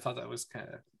 I thought that was kind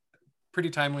of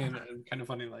pretty timely and kind of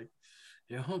funny, like,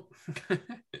 yeah.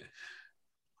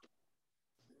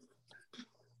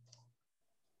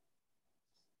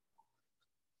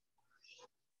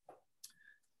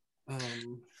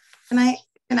 Can I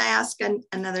ask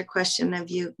another question of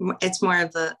you? It's more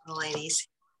of the ladies.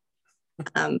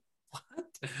 I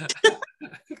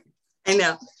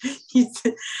know.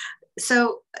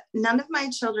 So none of my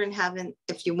children haven't,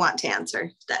 if you want to answer,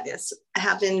 that is,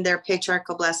 having their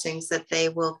patriarchal blessings that they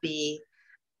will be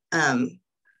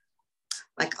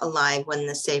like alive when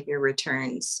the Savior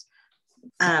returns.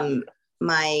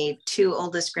 My two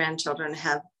oldest grandchildren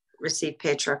have received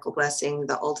patriarchal blessing.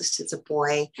 The oldest is a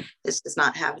boy. This does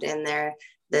not have it in there.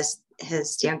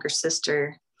 His younger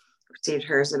sister received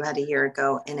hers about a year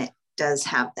ago, and it does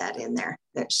have that in there,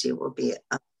 that she will be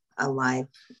alive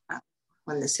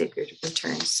when the Savior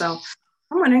returns. So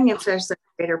I'm wondering if there's a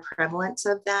greater prevalence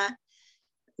of that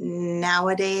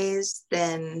nowadays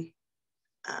than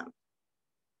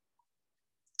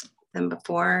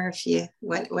before.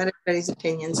 What everybody's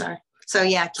opinions are. So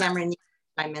yeah, Cameron, you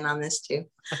can chime in on this too.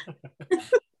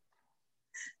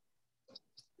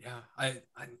 Yeah, I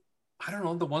don't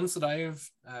know. The ones that I've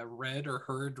read or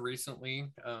heard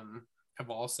recently have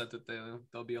all said that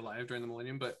they'll be alive during the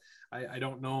millennium, but I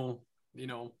don't know, you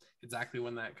know, exactly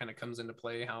when that kind of comes into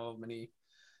play, how many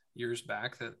years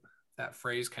back that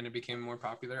phrase kind of became more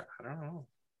popular. I don't know.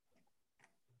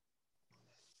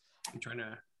 I'm trying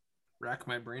to rack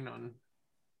my brain on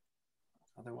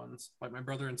other ones, like my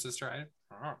brother and sister. I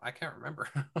don't know, I can't remember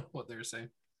what they were saying.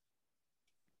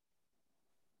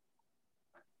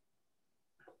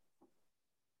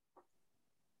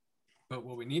 But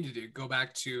what we need to do, go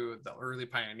back to the early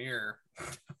pioneer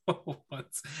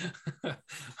ones,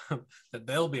 that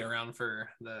they'll be around for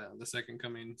the second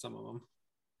coming, some of them.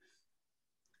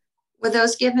 Were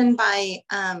those given by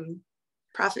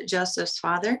Prophet Joseph's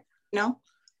father? No?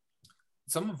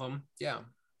 Some of them, yeah.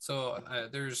 So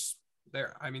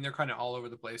they're kind of all over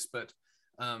the place, but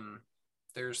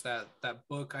there's that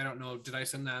book. I don't know, did I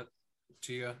send that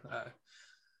to you?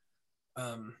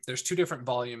 There's two different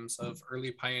volumes of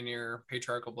early pioneer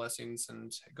patriarchal blessings,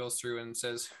 and it goes through and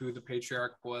says who the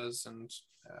patriarch was and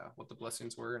what the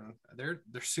blessings were, and they're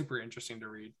super interesting to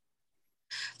read.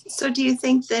 So do you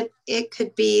think that it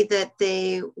could be that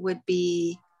they would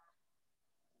be,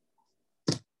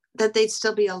 that they'd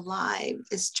still be alive,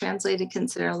 is translated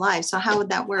considered alive? So how would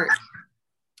that work?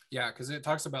 Yeah, because it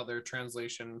talks about their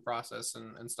translation process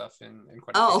and stuff in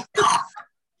quite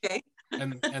okay.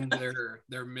 and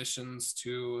their missions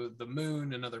to the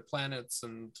moon and other planets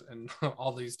and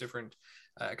all these different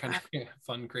kind of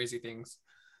fun, crazy things.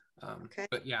 Okay.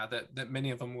 But yeah, that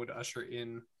many of them would usher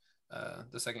in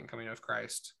the second coming of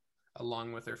Christ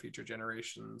along with their future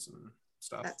generations. And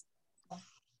stuff.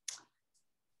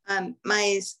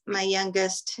 My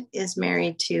youngest is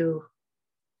married to,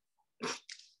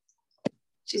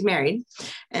 she's married,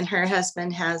 and her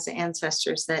husband has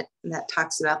ancestors that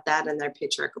talks about that and their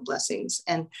patriarchal blessings.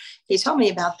 And he told me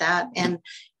about that, and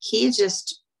he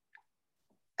just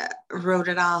wrote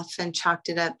it off and chalked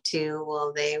it up to,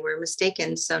 well, they were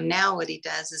mistaken. So now what he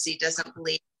does is he doesn't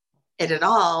believe it at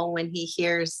all when he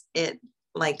hears it,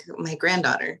 like my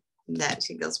granddaughter, that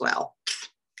she goes, well.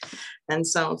 And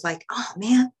so it's like, oh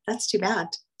man, that's too bad.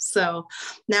 So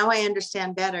now I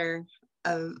understand better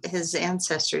of his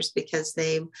ancestors, because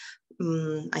they,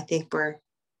 I think, were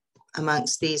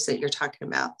amongst these that you're talking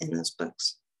about in those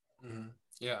books. Mm-hmm.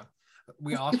 Yeah.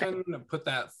 We often put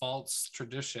that false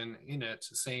tradition in it,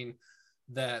 saying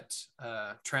that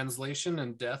translation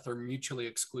and death are mutually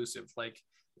exclusive. Like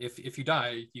if you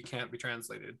die, you can't be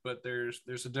translated, but there's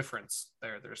a difference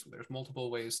there. There's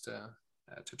multiple ways to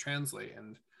translate,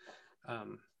 and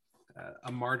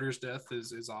a martyr's death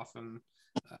is often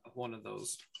one of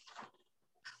those.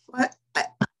 What I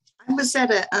was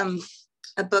at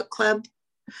a book club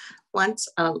once,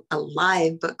 a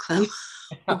live book club.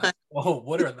 Oh,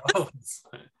 what are those?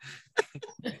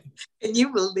 Can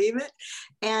you believe it?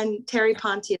 And Terry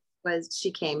Pontius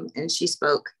she came and she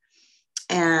spoke,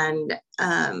 and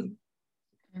I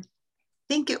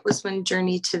think it was when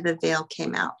Journey to the Veil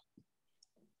came out,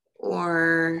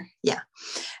 or yeah.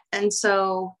 And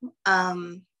so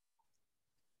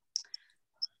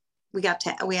we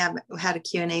had a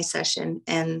Q&A session,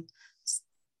 and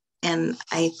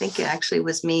I think it actually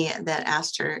was me that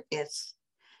asked her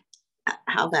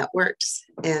how that works,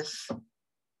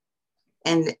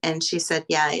 and she said,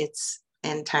 yeah, it's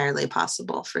entirely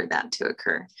possible for that to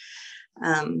occur.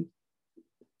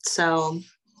 So,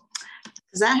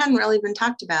 because that hadn't really been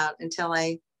talked about until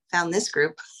I found this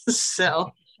group.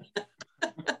 So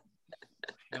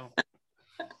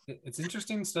it's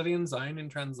interesting studying Zion in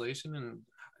translation, and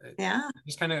yeah,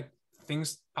 just kind of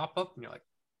things pop up and you're like,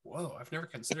 whoa, I've never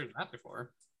considered that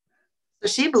before. So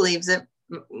she believes it,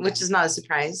 which is not a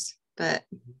surprise, but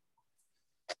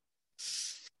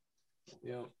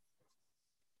yeah.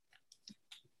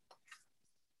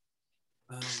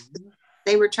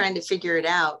 They were trying to figure it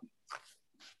out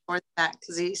for that,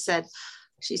 because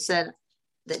she said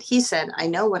that he said, I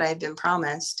know what I've been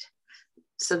promised,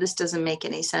 so this doesn't make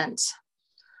any sense.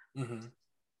 Mm-hmm.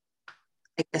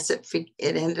 I guess it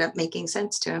ended up making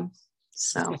sense to him.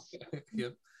 So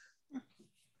yep.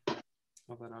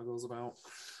 What that all goes about.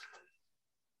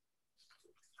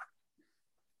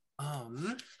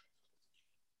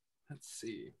 Let's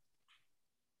see.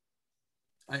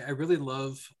 I really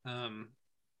love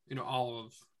all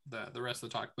of the rest of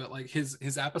the talk, but like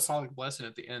his apostolic blessing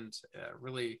at the end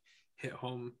really hit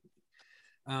home.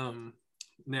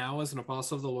 Now, as an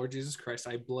apostle of the Lord Jesus Christ,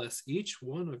 I bless each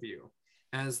one of you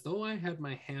as though I had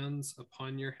my hands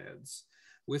upon your heads,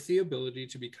 with the ability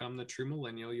to become the true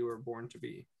millennial you were born to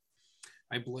be.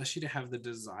 I bless you to have the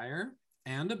desire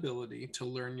and ability to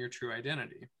learn your true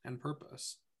identity and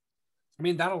purpose. I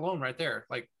mean, that alone right there,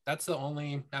 like that's the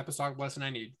only apostolic blessing I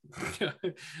need.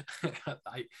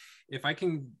 If I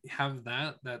can have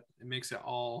that makes it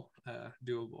all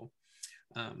doable.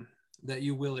 That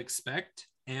you will expect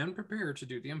and prepare to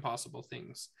do the impossible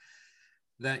things,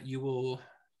 that you will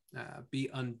be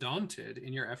undaunted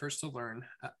in your efforts to learn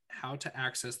how to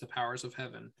access the powers of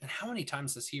heaven. And how many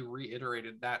times has he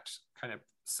reiterated that kind of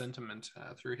sentiment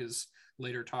through his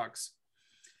later talks?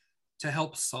 To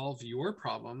help solve your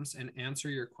problems and answer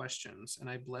your questions. And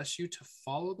I bless you to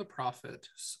follow the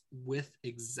prophets with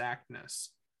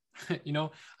exactness.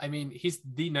 I mean, he's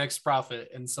the next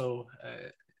prophet. And so,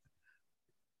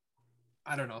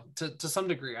 I don't know, to some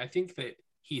degree, I think that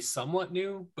he's somewhat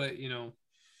new, but,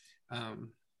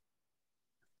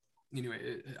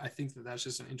 anyway, I think that's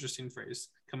just an interesting phrase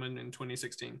coming in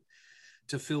 2016.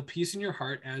 To feel peace in your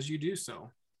heart as you do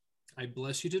so. I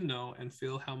bless you to know and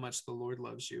feel how much the Lord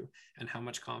loves you and how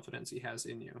much confidence he has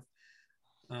in you.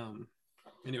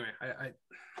 Anyway,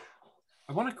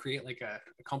 I want to create like a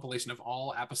compilation of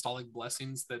all apostolic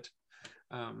blessings that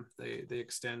they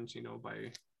extend,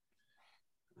 by.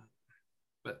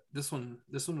 But this one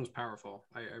was powerful.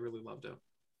 I really loved it.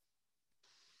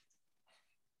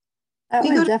 That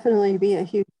would definitely be a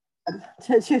huge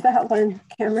to do that one,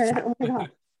 Cameron. Oh my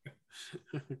God.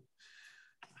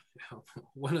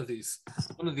 One of these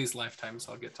lifetimes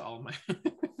I'll get to all my.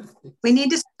 We need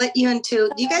to split you into.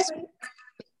 Do you guys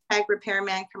Maytag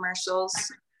Repairman commercials?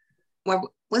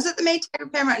 Was it the Maytag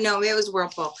Repairman? No, it was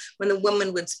Whirlpool, when the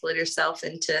woman would split herself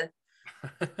into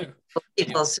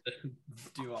people.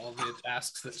 Do all the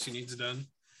tasks that she needs done.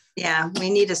 Yeah, we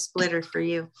need a splitter for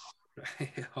you.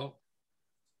 Oh.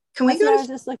 Can we That's what go I to was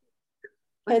just looking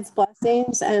at kids'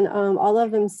 blessings, and all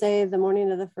of them say the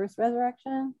morning of the first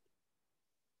resurrection.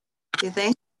 do you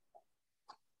think?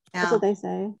 That's Yeah, what they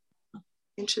say.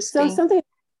 interesting. So something,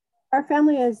 our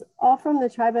family is all from the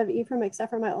tribe of Ephraim, except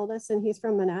for my oldest, and he's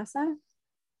from Manasseh.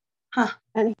 Huh.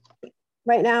 And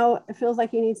right now, it feels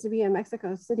like he needs to be in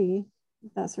Mexico City.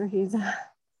 That's where he's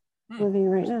living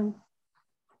right now.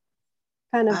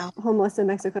 Kind of Wow. homeless in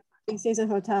Mexico. He stays in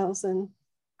hotels and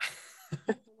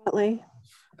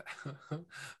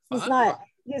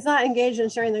he's not engaged in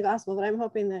sharing the gospel, but I'm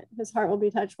hoping that his heart will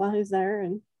be touched while he's there,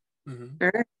 and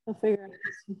Sure. he'll figure out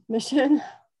his mission.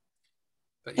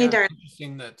 But Hey, yeah, Darlene. it's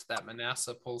interesting that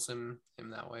Manasseh pulls him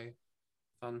that way.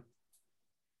 Fun.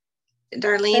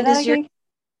 Darlene, does your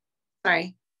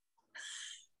sorry.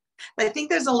 I think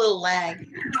there's a little lag.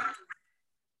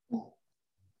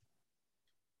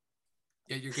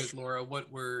 Yeah, you're good, Laura. What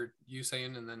were you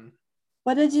saying? And then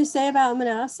What did you say about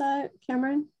Manasseh,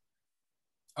 Cameron?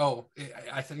 oh,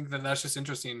 I think that's just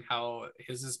interesting how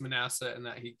his is Manasseh and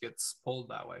that he gets pulled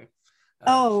that way.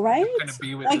 Right? Kind of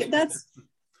be with like that's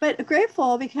but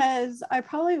grateful, because I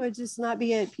probably would just not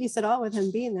be at peace at all with him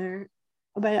being there.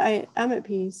 But I am at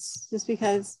peace just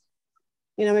because,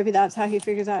 maybe that's how he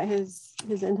figures out his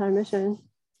end time mission.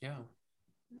 Yeah.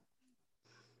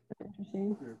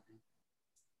 Interesting.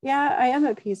 Yeah, I am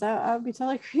at peace. I would be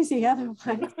totally crazy otherwise.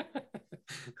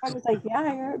 I'm just like,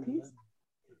 yeah, you're at peace.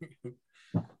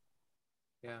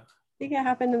 Yeah. I think it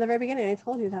happened in the very beginning. I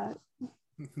told you that.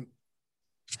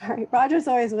 All right. Roger's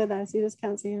always with us. You just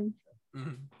can't see him.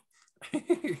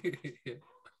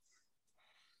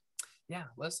 Yeah,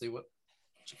 Leslie, what?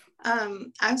 I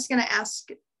was going to ask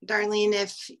Darlene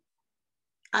if,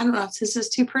 I don't know if this is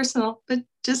too personal, but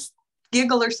just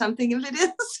giggle or something if it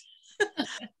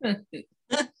is.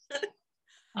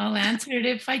 I'll answer it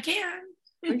if I can.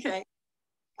 Okay.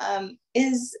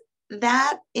 Is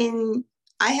that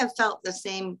I have felt the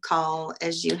same call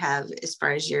as you have as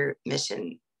far as your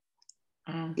mission.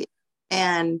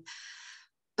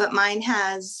 But mine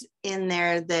has in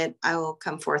there that I will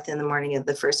come forth in the morning of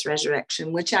the first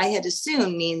resurrection, which I had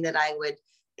assumed mean that I would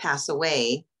pass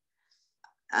away.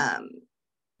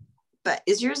 But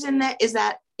is yours in there? Is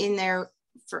that in there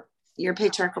for your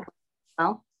patriarchal blessing?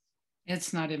 No?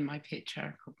 It's not in my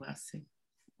patriarchal blessing.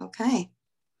 Okay.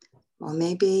 Well,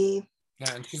 maybe.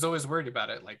 Yeah, and she's always worried about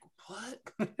it. Like, what?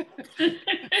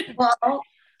 Well,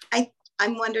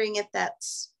 I'm wondering if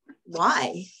that's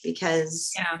why,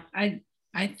 because. Yeah,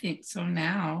 I think so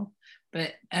now.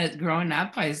 But growing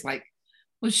up, I was like,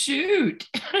 well, shoot.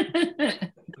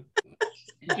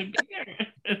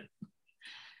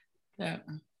 So,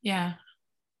 yeah.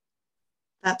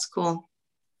 That's cool.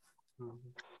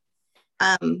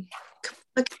 Look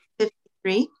at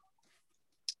 53.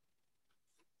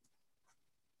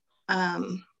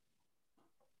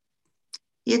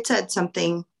 You said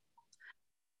something,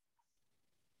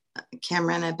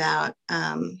 Cameron, about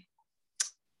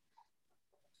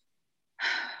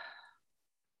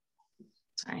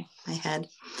sorry, my head,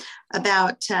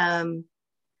 about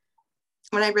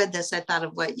when I read this, I thought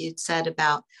of what you'd said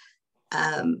about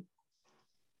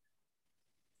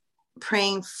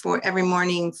praying for every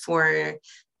morning for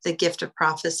the gift of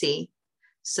prophecy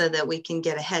so that we can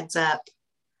get a heads up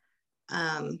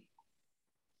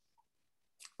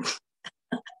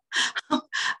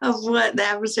of what the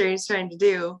adversary is trying to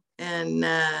do, and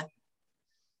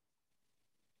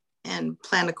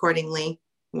plan accordingly,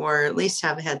 or at least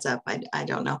have a heads up. I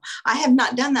don't know. I have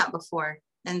not done that before.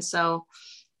 And so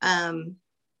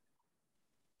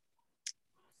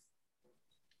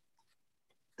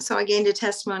so I gained a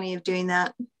testimony of doing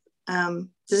that.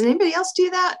 Does anybody else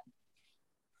do that?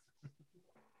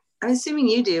 I'm assuming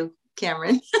you do,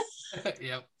 Cameron.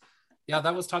 Yep. Yeah,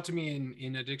 that was taught to me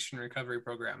in addiction recovery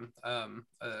program,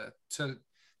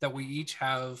 that we each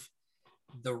have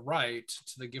the right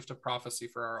to the gift of prophecy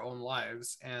for our own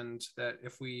lives, and that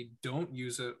if we don't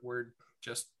use it, we're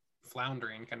just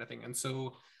floundering, kind of thing. And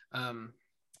so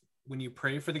when you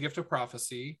pray for the gift of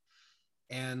prophecy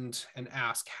and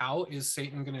ask, how is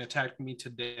Satan going to attack me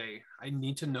today? I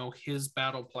need to know his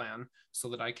battle plan so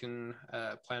that I can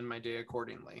plan my day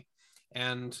accordingly.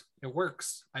 And it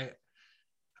works.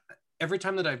 Every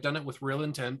time that I've done it with real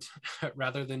intent,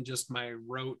 rather than just my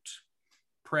rote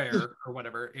prayer or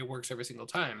whatever, it works every single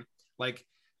time. Like,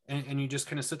 and you just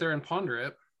kind of sit there and ponder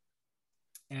it,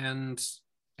 and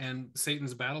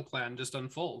Satan's battle plan just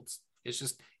unfolds. It's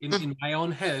just in my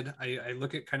own head, I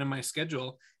look at kind of my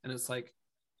schedule, and it's like,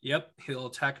 yep, he'll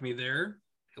attack me there,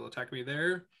 he'll attack me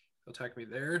there, he'll attack me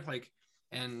there, like,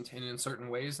 and in certain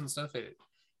ways and stuff.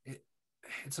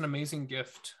 It's an amazing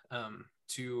gift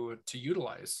to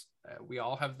utilize. We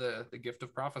all have the gift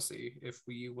of prophecy if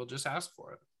we will just ask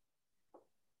for it.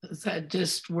 Does that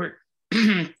just work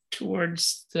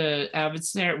towards the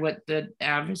adversary, what the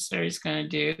adversary is going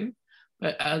to do,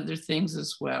 but other things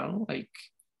as well? Like,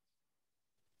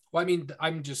 well, I mean,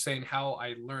 I'm just saying how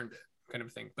I learned it, kind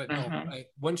of thing. But no,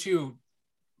 once you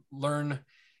learn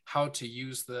how to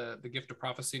use the gift of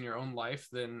prophecy in your own life,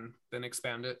 then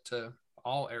expand it to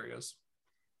all areas.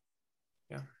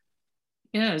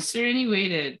 Yeah. Is there any way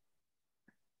to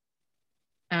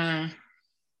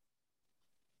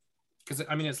because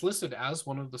I mean, it's listed as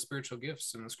one of the spiritual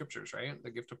gifts in the scriptures, right?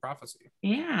 The gift of prophecy.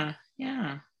 Yeah.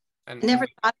 And never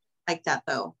thought like that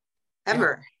though,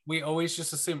 ever. Yeah, we always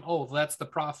just assume, oh, that's the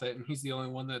prophet and he's the only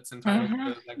one that's entitled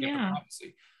to that gift of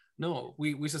prophecy. No,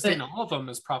 we sustain all of them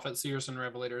as prophets, seers, and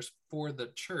revelators for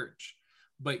the church,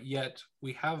 but yet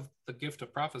we have the gift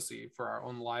of prophecy for our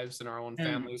own lives and our own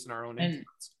families and our own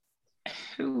influence.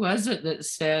 Who was it that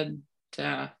said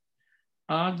that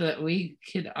we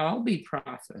could all be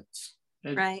prophets?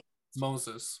 Right.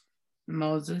 Moses,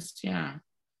 yeah.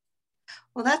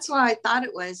 Well, that's why I thought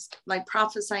it was like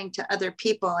prophesying to other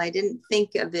people. I didn't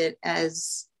think of it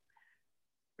as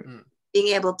being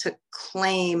able to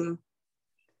claim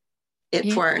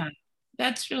it for.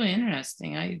 That's really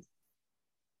interesting.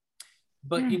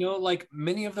 But you know, like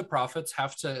many of the prophets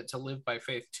have to live by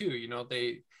faith too. You know,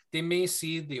 they may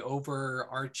see the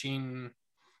overarching,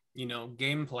 you know,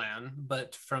 game plan,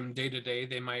 but from day to day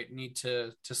they might need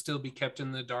to still be kept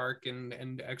in the dark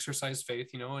and exercise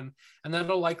faith, you know, and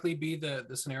that'll likely be the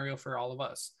scenario for all of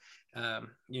us.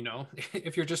 You know,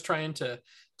 if you're just trying to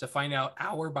find out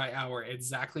hour by hour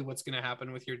exactly what's going to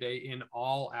happen with your day in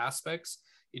all aspects,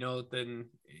 you know, then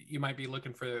you might be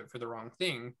looking for the wrong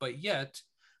thing. But yet,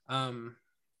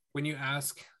 when you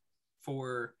ask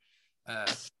for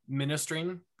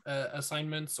ministering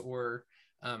assignments or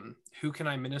who can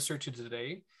I minister to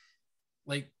today,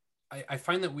 like I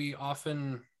find that we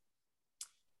often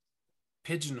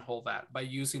pigeonhole that by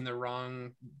using the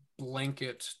wrong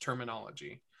blanket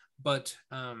terminology. But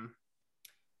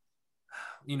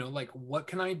you know, like, what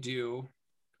can I do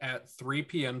at 3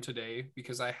 p.m. today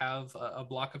because I have a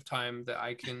block of time that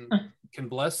I can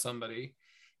bless somebody,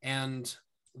 and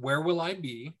where will I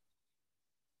be,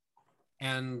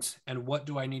 and what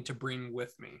do I need to bring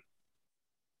with me?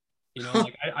 You know,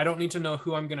 like I don't need to know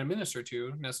who I'm going to minister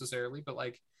to necessarily, but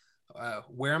like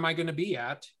where am I going to be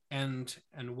at, and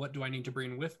what do I need to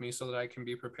bring with me so that I can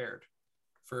be prepared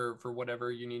for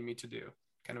whatever you need me to do,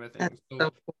 kind of a thing.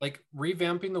 So like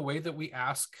revamping the way that we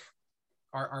ask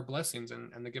our blessings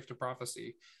and the gift of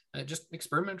prophecy, just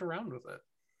experiment around with it.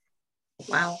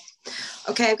 Wow.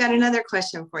 Okay, I've got another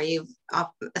question for you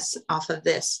off of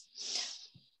this,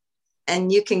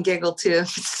 and you can giggle too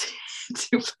if it's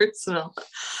too personal.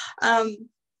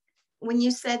 When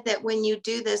you said that when you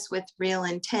do this with real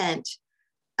intent,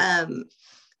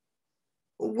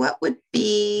 what would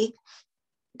be,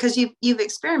 because you've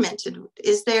experimented,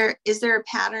 is there a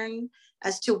pattern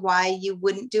as to why you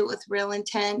wouldn't do it with real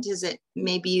intent? Is it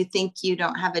maybe you think you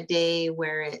don't have a day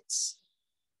where it's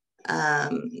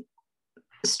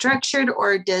structured,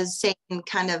 or does Satan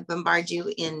kind of bombard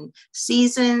you in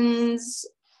seasons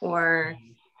or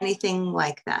anything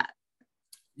like that?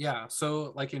 Yeah,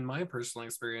 so like in my personal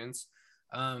experience,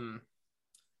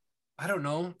 I don't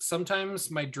know, sometimes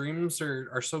my dreams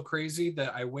are so crazy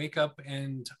that I wake up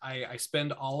and I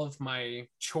spend all of my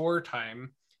chore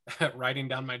time writing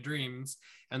down my dreams,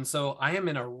 and so I am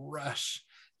in a rush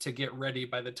to get ready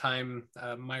by the time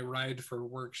my ride for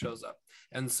work shows up.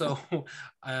 And so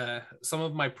some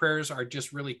of my prayers are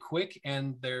just really quick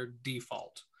and they're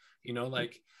default, you know,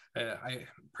 like I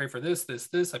pray for this,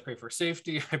 I pray for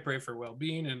safety, I pray for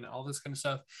well-being and all this kind of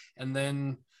stuff. And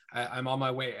then I'm on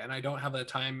my way, and I don't have the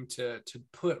time to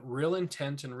put real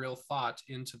intent and real thought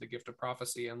into the gift of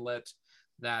prophecy and let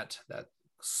that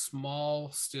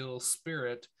small, still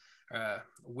spirit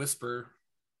whisper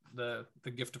the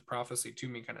gift of prophecy to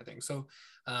me, kind of thing. So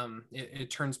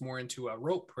it turns more into a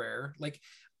rote prayer. Like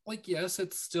yes,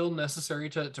 it's still necessary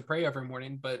to pray every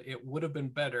morning, but it would have been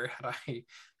better had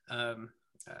I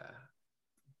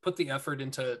put the effort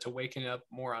into waking up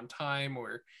more on time,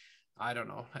 or I don't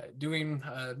know, doing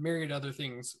myriad other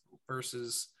things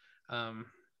versus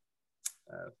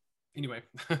anyway.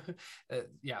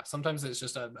 Yeah, sometimes it's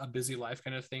just a busy life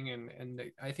kind of thing, and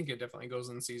I think it definitely goes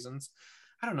in seasons.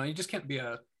 I don't know, you just can't be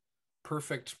a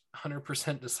perfect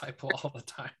 100% disciple all the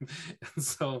time. And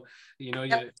so, you know,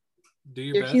 you do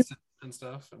your best and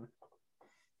stuff. And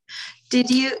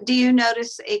do you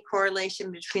notice a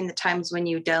correlation between the times when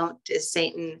you don't? Is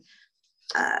Satan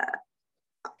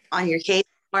on your case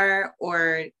more,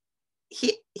 or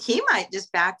he might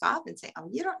just back off and say, oh,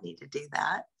 you don't need to do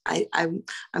that.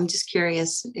 I'm just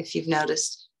curious if you've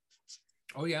noticed.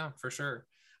 Oh yeah, for sure.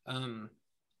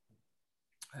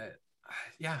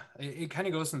 Yeah, it kind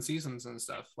of goes in seasons and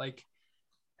stuff. Like,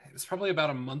 it was probably about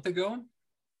a month ago.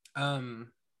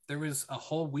 There was a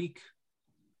whole week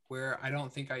where I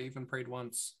don't think I even prayed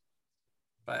once,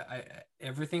 but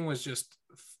everything was just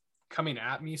coming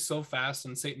at me so fast,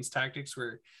 and Satan's tactics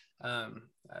were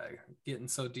getting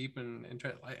so deep and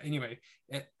anyway,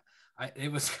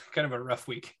 it was kind of a rough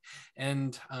week,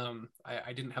 and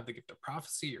I didn't have the gift of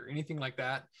prophecy or anything like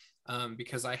that,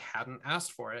 because I hadn't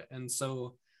asked for it. And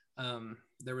so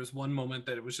there was one moment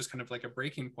that it was just kind of like a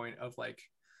breaking point of like,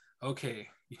 okay,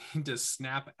 you need to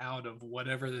snap out of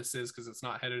whatever this is, because it's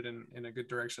not headed in a good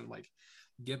direction. Like,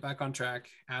 get back on track,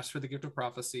 ask for the gift of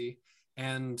prophecy,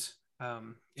 and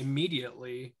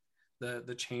immediately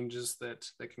the changes that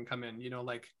can come in,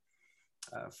 like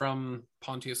from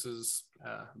Pontius's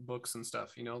books and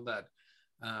stuff, that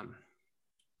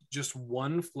just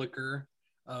one flicker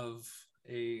of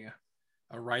a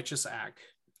righteous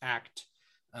act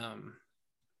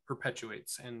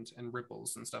perpetuates and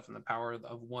ripples and stuff in the power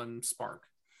of one spark.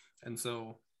 And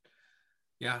so,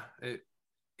 yeah,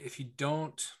 if you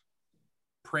don't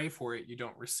pray for it, you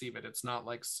don't receive it. It's not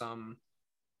like some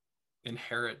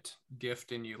inherent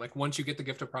gift in you. Like, once you get the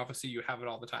gift of prophecy, you have it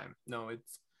all the time. No,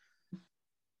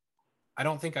 I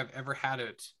don't think I've ever had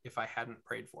it if I hadn't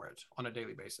prayed for it on a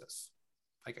daily basis.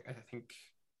 Like, I think.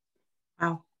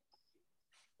 Wow.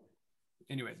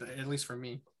 Anyway, at least for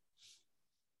me.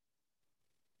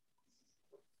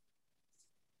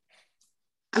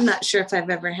 I'm not sure if I've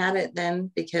ever had it then,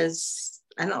 because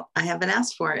I haven't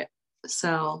asked for it.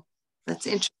 So that's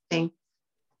interesting.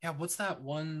 Yeah, what's that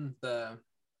one? I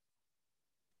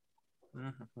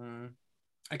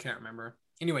can't remember.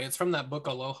 Anyway, it's from that book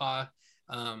Aloha.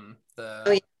 Oh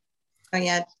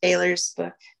yeah, Taylor's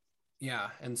book. Yeah,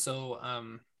 and so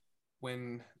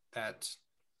when that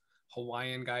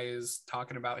Hawaiian guy is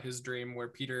talking about his dream where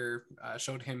Peter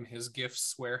showed him his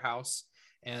gifts warehouse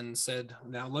and said,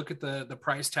 now look at the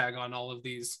price tag on all of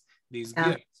these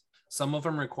gifts. Some of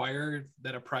them require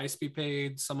that a price be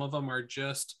paid. Some of them are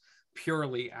just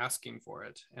purely asking for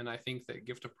it. And I think that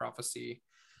gift of prophecy,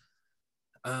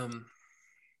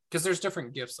 because there's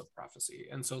different gifts of prophecy.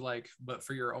 And so but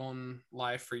for your own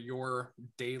life, for your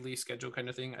daily schedule kind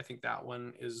of thing, I think that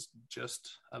one is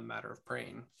just a matter of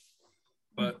praying.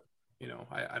 But,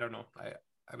 I don't know.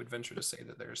 I would venture to say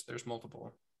that there's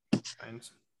multiple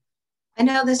kinds. I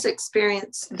know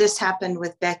this happened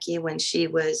with Becky when she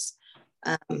was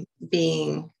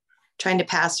trying to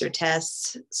pass her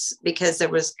tests, because there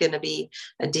was going to be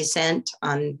a descent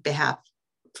on behalf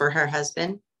for her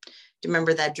husband. Do you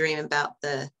remember that dream about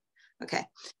okay.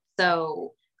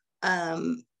 So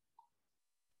the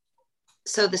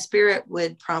Spirit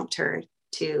would prompt her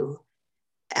to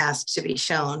ask to be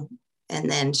shown, and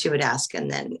then she would ask,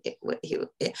 and then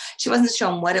she wasn't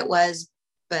shown what it was,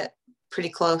 but pretty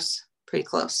close.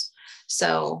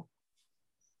 So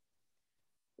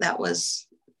that was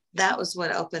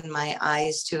what opened my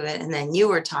eyes to it. And then you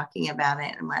were talking about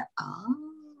it, and I went, oh,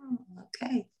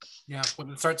 okay. Yeah, when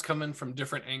it starts coming from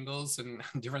different angles and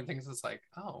different things, it's like,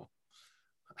 oh,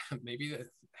 maybe the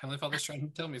Heavenly Father's trying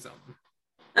to tell me something.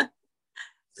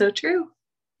 So true.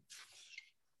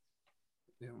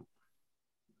 Yeah.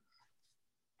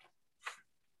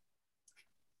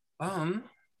 I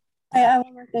have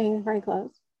one more thing very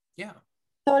close. Yeah.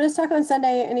 So on his talk on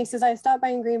Sunday, and he says, I stopped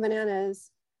buying green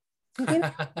bananas.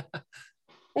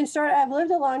 In short, I've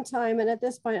lived a long time, and at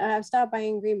this point, I have stopped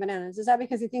buying green bananas. Is that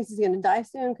because he thinks he's going to die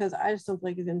soon? Because I just don't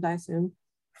think he's going to die soon.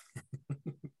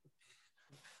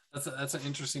 That's an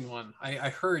interesting one. I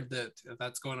heard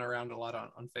that's going around a lot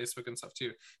on Facebook and stuff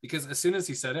too. Because as soon as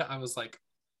he said it, I was like,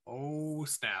 oh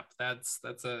snap! That's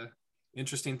a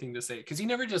interesting thing to say. Because he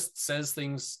never just says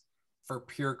things for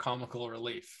pure comical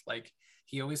relief. Like,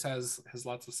 he always has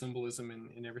lots of symbolism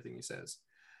in everything he says.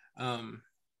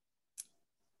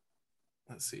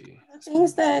 Let's see. The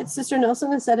things that Sister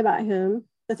Nelson has said about him,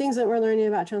 the things that we're learning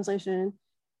about translation,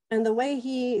 and the way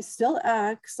he still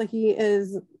acts like he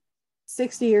is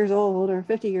 60 years old or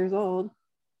 50 years old.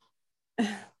 Yeah.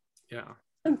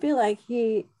 I don't feel like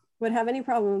he would have any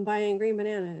problem buying green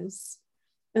bananas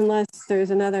unless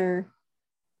there's another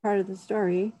part of the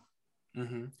story.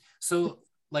 Mm-hmm. So,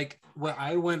 what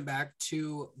I went back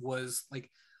to was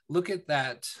look at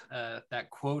that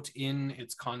quote in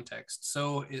its context.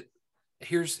 So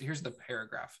here's the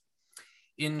paragraph.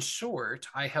 In short,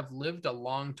 I have lived a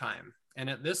long time, and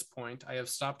at this point, I have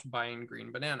stopped buying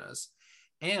green bananas,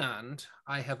 and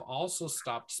I have also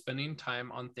stopped spending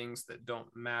time on things that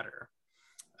don't matter.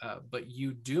 but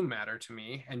you do matter to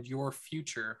me, and your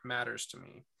future matters to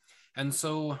me. And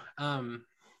so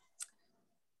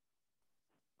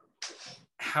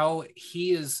how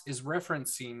he is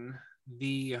referencing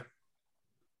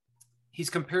he's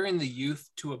comparing the youth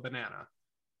to a banana,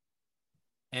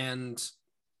 and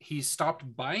he stopped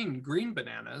buying green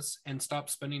bananas and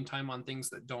stopped spending time on things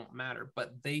that don't matter,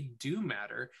 but they do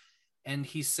matter. And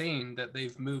he's saying that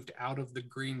they've moved out of the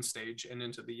green stage and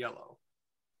into the yellow.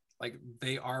 Like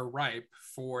they are ripe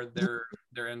for their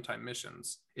end time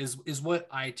missions is what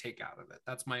I take out of it.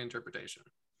 That's my interpretation.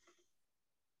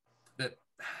 That,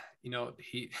 you know,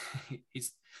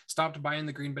 he's stopped buying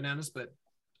the green bananas, but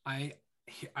I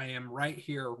am right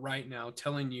here, right now,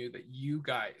 telling you that you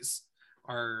guys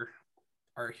are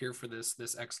here for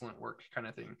this excellent work, kind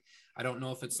of thing. I don't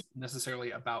know if it's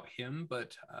necessarily about him,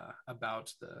 but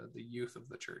about the youth of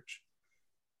the church.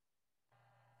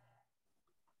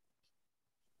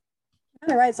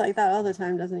 He writes like that all the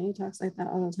time, doesn't he? He talks like that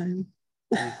all the time.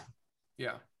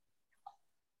 Yeah.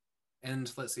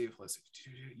 And let's see.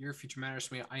 Your future matters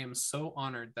to me. I am so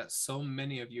honored that so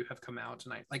many of you have come out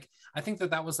tonight. Like, I think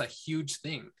that was a huge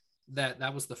thing.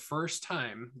 That was the first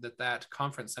time that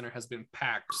conference center has been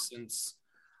packed since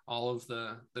all of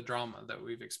the drama that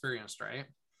we've experienced, right?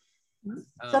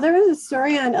 So there was a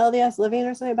story on LDS Living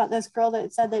or something about this girl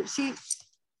that said that she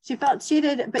felt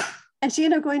cheated, and she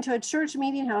ended up going to a church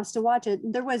meeting house to watch it.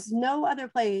 There was no other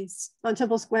place on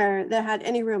Temple Square that had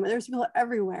any room. There was people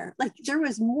everywhere. Like there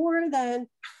was more than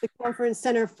the conference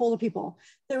center full of people.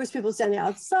 There was people standing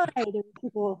outside, and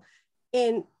people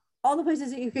in all the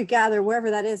places that you could gather,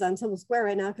 wherever that is on Temple Square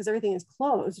right now, because everything is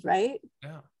closed, right?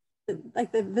 Yeah.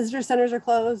 Like the visitor centers are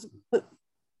closed. But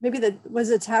maybe was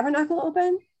the tabernacle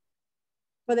open?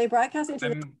 Were they broadcasting?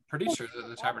 I'm pretty sure that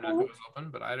the tabernacle was open,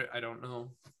 but I don't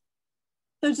know.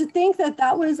 So to think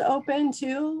that was open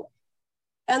too,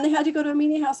 and they had to go to a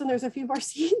meeting house and there's a few more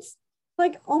seats,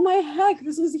 like, oh my heck,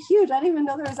 this was huge. I didn't even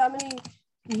know there was that many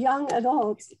young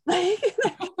adults. Like,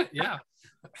 yeah,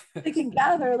 they could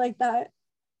gather like that.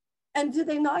 And did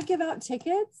they not give out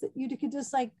tickets? You could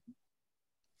just like.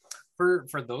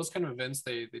 For those kind of events,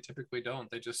 they typically don't.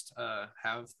 They just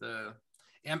have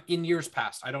in years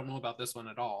past. I don't know about this one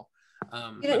at all.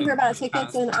 You didn't hear about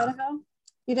tickets in Idaho?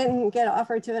 You didn't get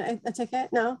offered to a ticket?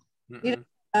 No?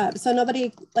 So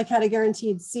nobody like had a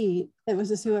guaranteed seat. It was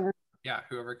just whoever. Yeah,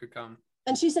 whoever could come.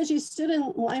 And she said she stood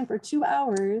in line for 2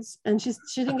 hours and she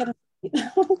didn't get a seat.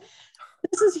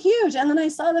 This is huge. And then I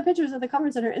saw the pictures of the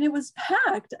conference center and it was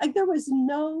packed. Like there was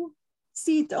no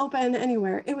seat open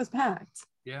anywhere. It was packed.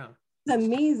 Yeah. It was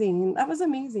amazing. That was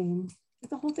amazing.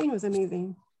 The whole thing was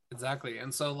amazing. Exactly.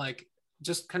 And so like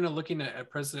just kind of looking at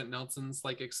President Nelson's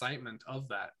like excitement of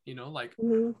that, you know, like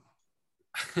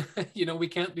you know, we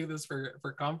can't do this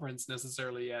for conference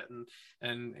necessarily yet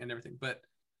and everything, but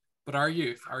our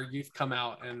youth come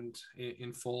out and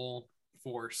in full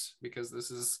force, because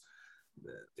this is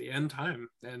the end time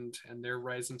and they're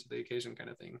rising to the occasion, kind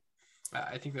of thing.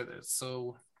 I think that it's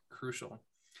so crucial,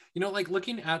 you know, like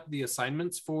looking at the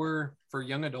assignments for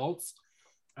young adults.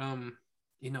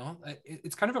 You know,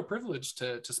 it's kind of a privilege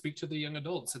to speak to the young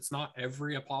adults. It's not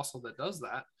every apostle that does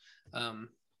that.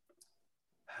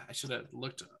 I should have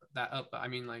looked that up, but I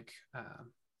mean, like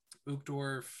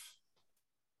Uchtdorf,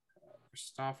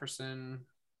 Christofferson,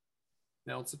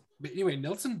 Nelson. But anyway,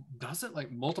 Nelson does it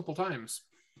like multiple times.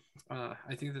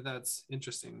 I think that's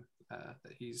interesting,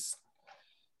 that he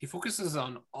focuses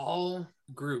on all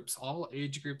groups, all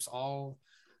age groups, all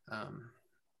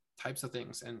types of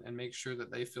things, and make sure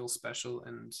that they feel special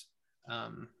and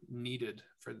needed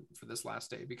for this last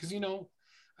day. Because, you know,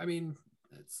 I mean,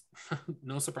 it's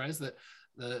no surprise that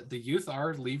the youth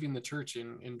are leaving the church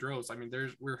in droves. I mean,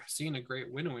 we're seeing a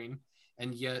great winnowing,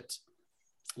 and yet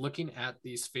looking at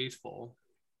these faithful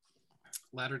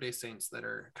Latter-day Saints that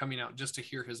are coming out just to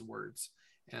hear his words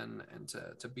and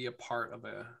to be a part of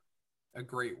a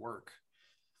great work,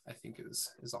 I think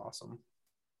is awesome.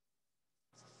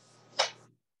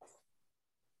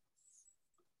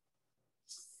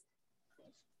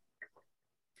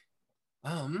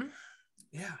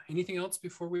 Yeah, anything else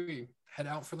before we head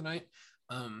out for the night?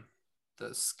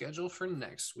 The schedule for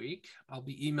next week, I'll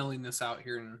be emailing this out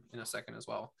here in a second as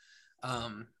well.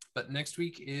 But next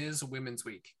week is Women's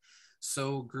Week.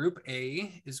 So Group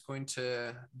A is going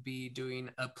to be doing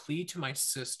A Plea to My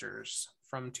Sisters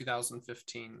from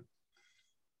 2015.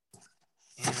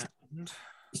 And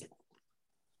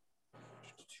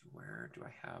where do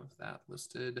I have that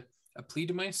listed? A Plea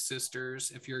to My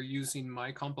Sisters, if you're using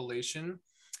my compilation,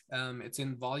 it's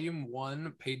in volume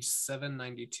 1, page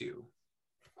 792.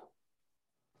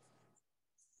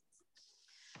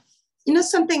 You know,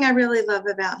 something I really love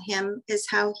about him is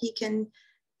how he can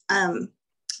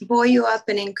buoy you up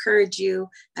and encourage you,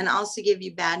 and also give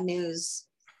you bad news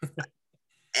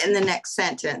in the next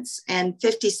sentence. And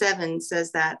 57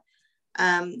 says that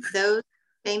those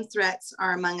same threats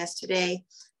are among us today.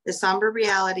 The somber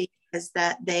reality is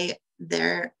that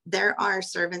there are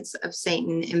servants of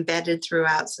Satan embedded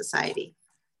throughout society.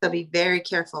 So be very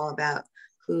careful about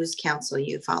whose counsel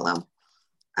you follow.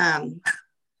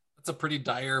 That's a pretty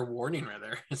dire warning right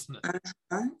there, isn't it?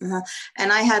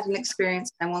 And I had an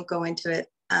experience, I won't go into it,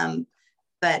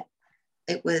 but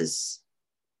it was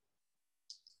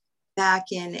back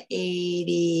in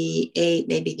 88,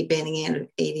 maybe beginning in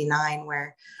 89,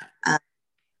 where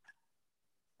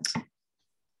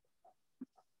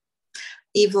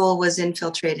evil was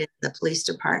infiltrated in the police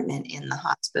department, in the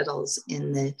hospitals,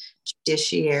 in the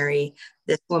judiciary.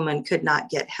 This woman could not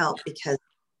get help because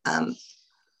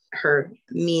her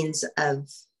means of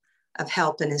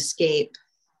help and escape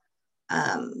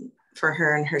for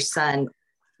her and her son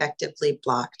effectively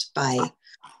blocked by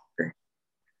her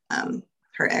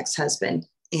ex-husband.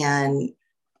 And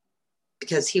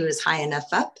because he was high enough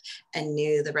up and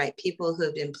knew the right people who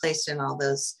had been placed in all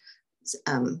those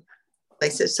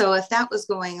places. So if that was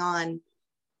going on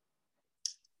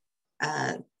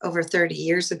over 30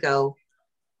 years ago,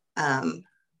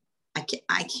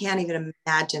 I can't even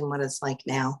imagine what it's like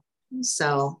now.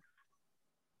 So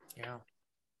yeah.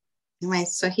 Anyway,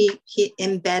 so he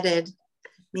embedded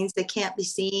means they can't be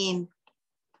seen.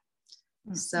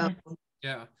 So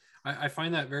yeah, I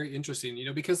find that very interesting, you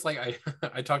know, because like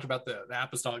I talked about the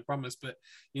apostolic promise, but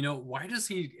you know, why does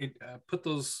he put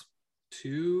those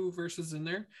 2 verses in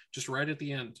there just right at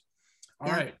the end?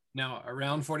 All right, now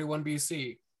around 41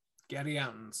 BC,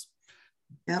 Gadiantans.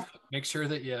 Yep. Make sure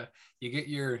that you get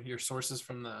your sources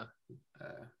from the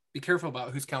be careful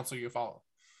about whose counsel you follow,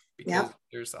 because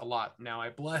there's a lot. Now I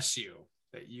bless you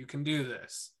that you can do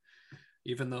this,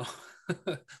 even though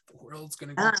the world's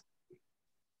going to go.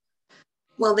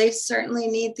 Well, they certainly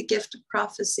need the gift of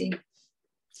prophecy.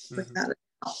 Without it.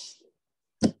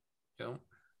 Yeah,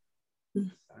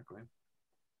 exactly.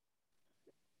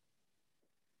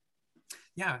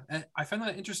 Yeah, I find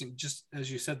that interesting. Just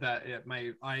as you said that,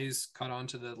 my eyes caught on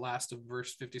to the last of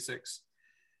verse 56.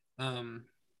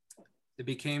 They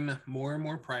became more and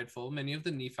more prideful. Many of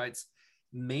the Nephites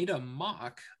made a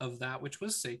mock of that which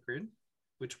was sacred,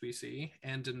 which we see,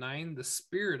 and denying the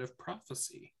spirit of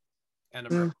prophecy and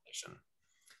of revelation.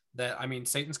 That, I mean,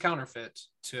 Satan's counterfeit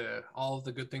to all of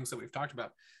the good things that we've talked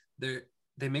about.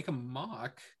 They make a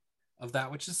mock of that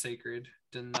which is sacred,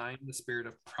 denying the spirit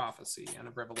of prophecy and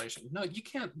of revelation. No, you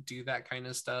can't do that kind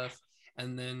of stuff.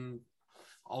 And then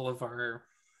all of our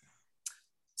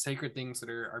sacred things that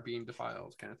are being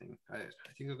defiled, kind of thing. I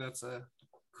think that's a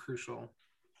crucial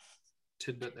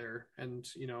tidbit there. And,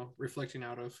 you know, reflecting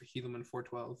out of Helaman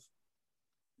 4:12.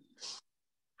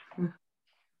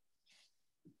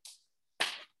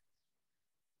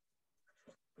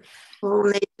 Well,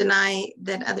 when they deny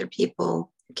that other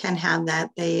people can have that,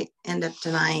 they end up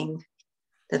denying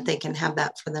that they can have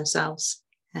that for themselves.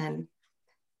 And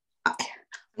I'm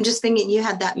just thinking, you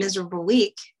had that miserable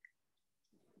week.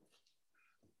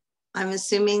 I'm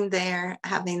assuming they're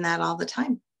having that all the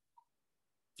time.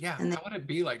 Yeah, and how would it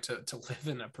be like to live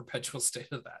in a perpetual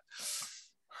state of that?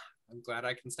 I'm glad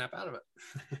I can snap out of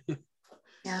it.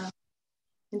 Yeah,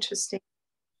 interesting.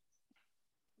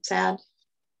 Sad.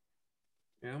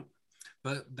 Yeah,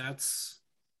 but that's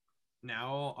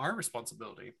now our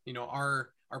responsibility, you know,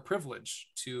 our privilege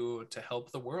to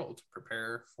help the world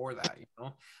prepare for that, you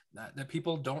know, that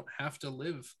people don't have to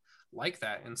live like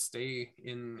that and stay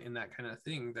in that kind of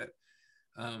thing, that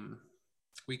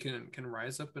we can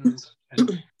rise up and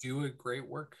do a great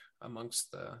work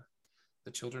amongst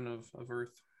the children of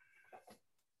earth.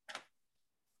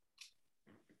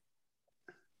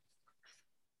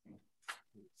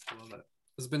 I love it.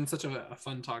 It's been such a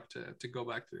fun talk to go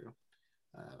back through.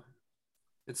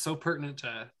 It's so pertinent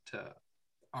to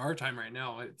our time right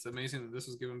now. It's amazing that this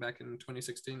was given back in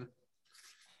 2016,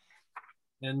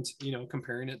 and you know,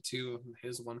 comparing it to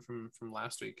his one from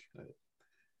last week.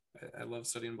 I love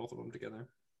studying both of them together.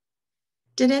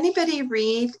 Did anybody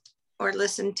read or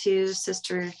listen to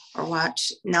Sister or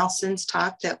watch Nelson's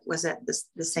talk that was at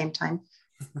the same time?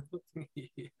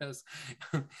 Yes.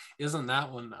 Isn't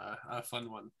that one a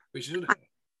fun one? We should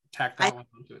tack that one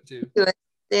onto it too. Do it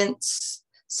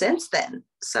since then,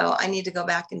 so I need to go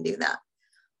back and do that.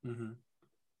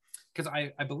 Because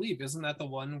I believe, isn't that the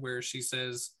one where she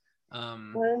says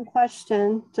one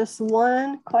question, just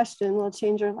one question will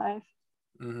change your life.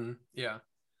 Yeah.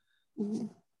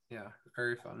 Yeah,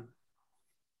 very fun.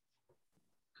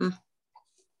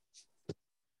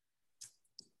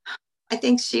 I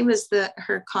think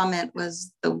her comment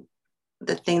was the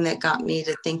thing that got me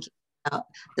to think about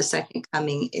the second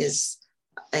coming is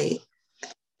a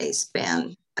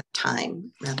span of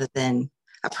time rather than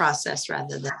a process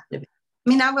rather than, I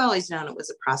mean, I've always known it was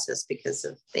a process because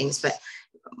of things, but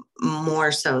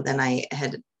more so than I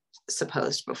had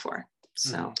supposed before.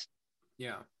 So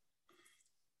yeah.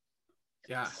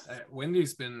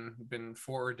 Wendy's been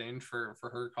foreordained for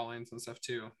her callings and stuff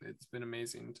too. It's been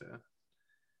amazing to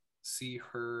see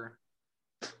her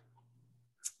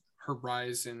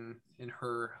rise in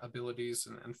her abilities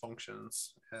and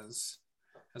functions as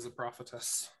a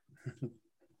prophetess.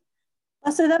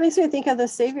 Also, that makes me think of the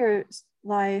Savior's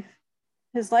life.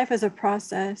 His life is a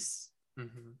process.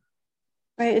 Mm-hmm.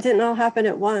 Right? It didn't all happen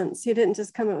at once. He didn't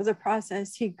just come, it was a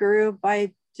process. He grew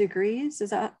by degrees.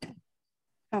 Is that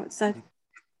how it's said?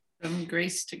 From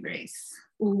grace to grace.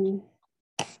 Mm-hmm.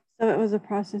 So it was a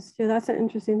process too. That's an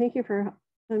interesting. Thank you for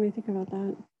letting me think about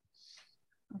that.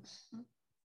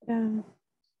 Yeah.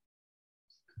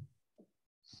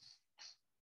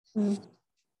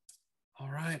 All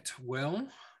right. Well,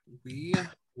 we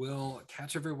will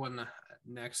catch everyone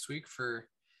next week for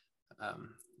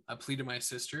a plea to my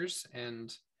sisters.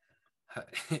 And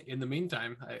in the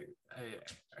meantime, I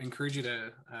encourage you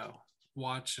to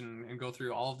watch and go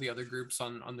through all of the other groups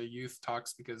on the youth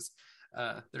talks, because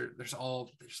there's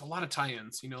a lot of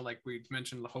tie-ins, like we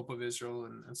mentioned the Hope of Israel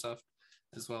and stuff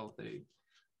as well.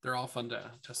 They're all fun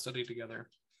to study together.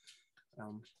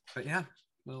 But yeah,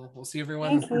 we'll see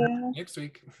everyone next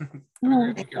week. Have a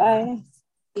great week, everyone. Bye.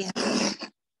 yeah.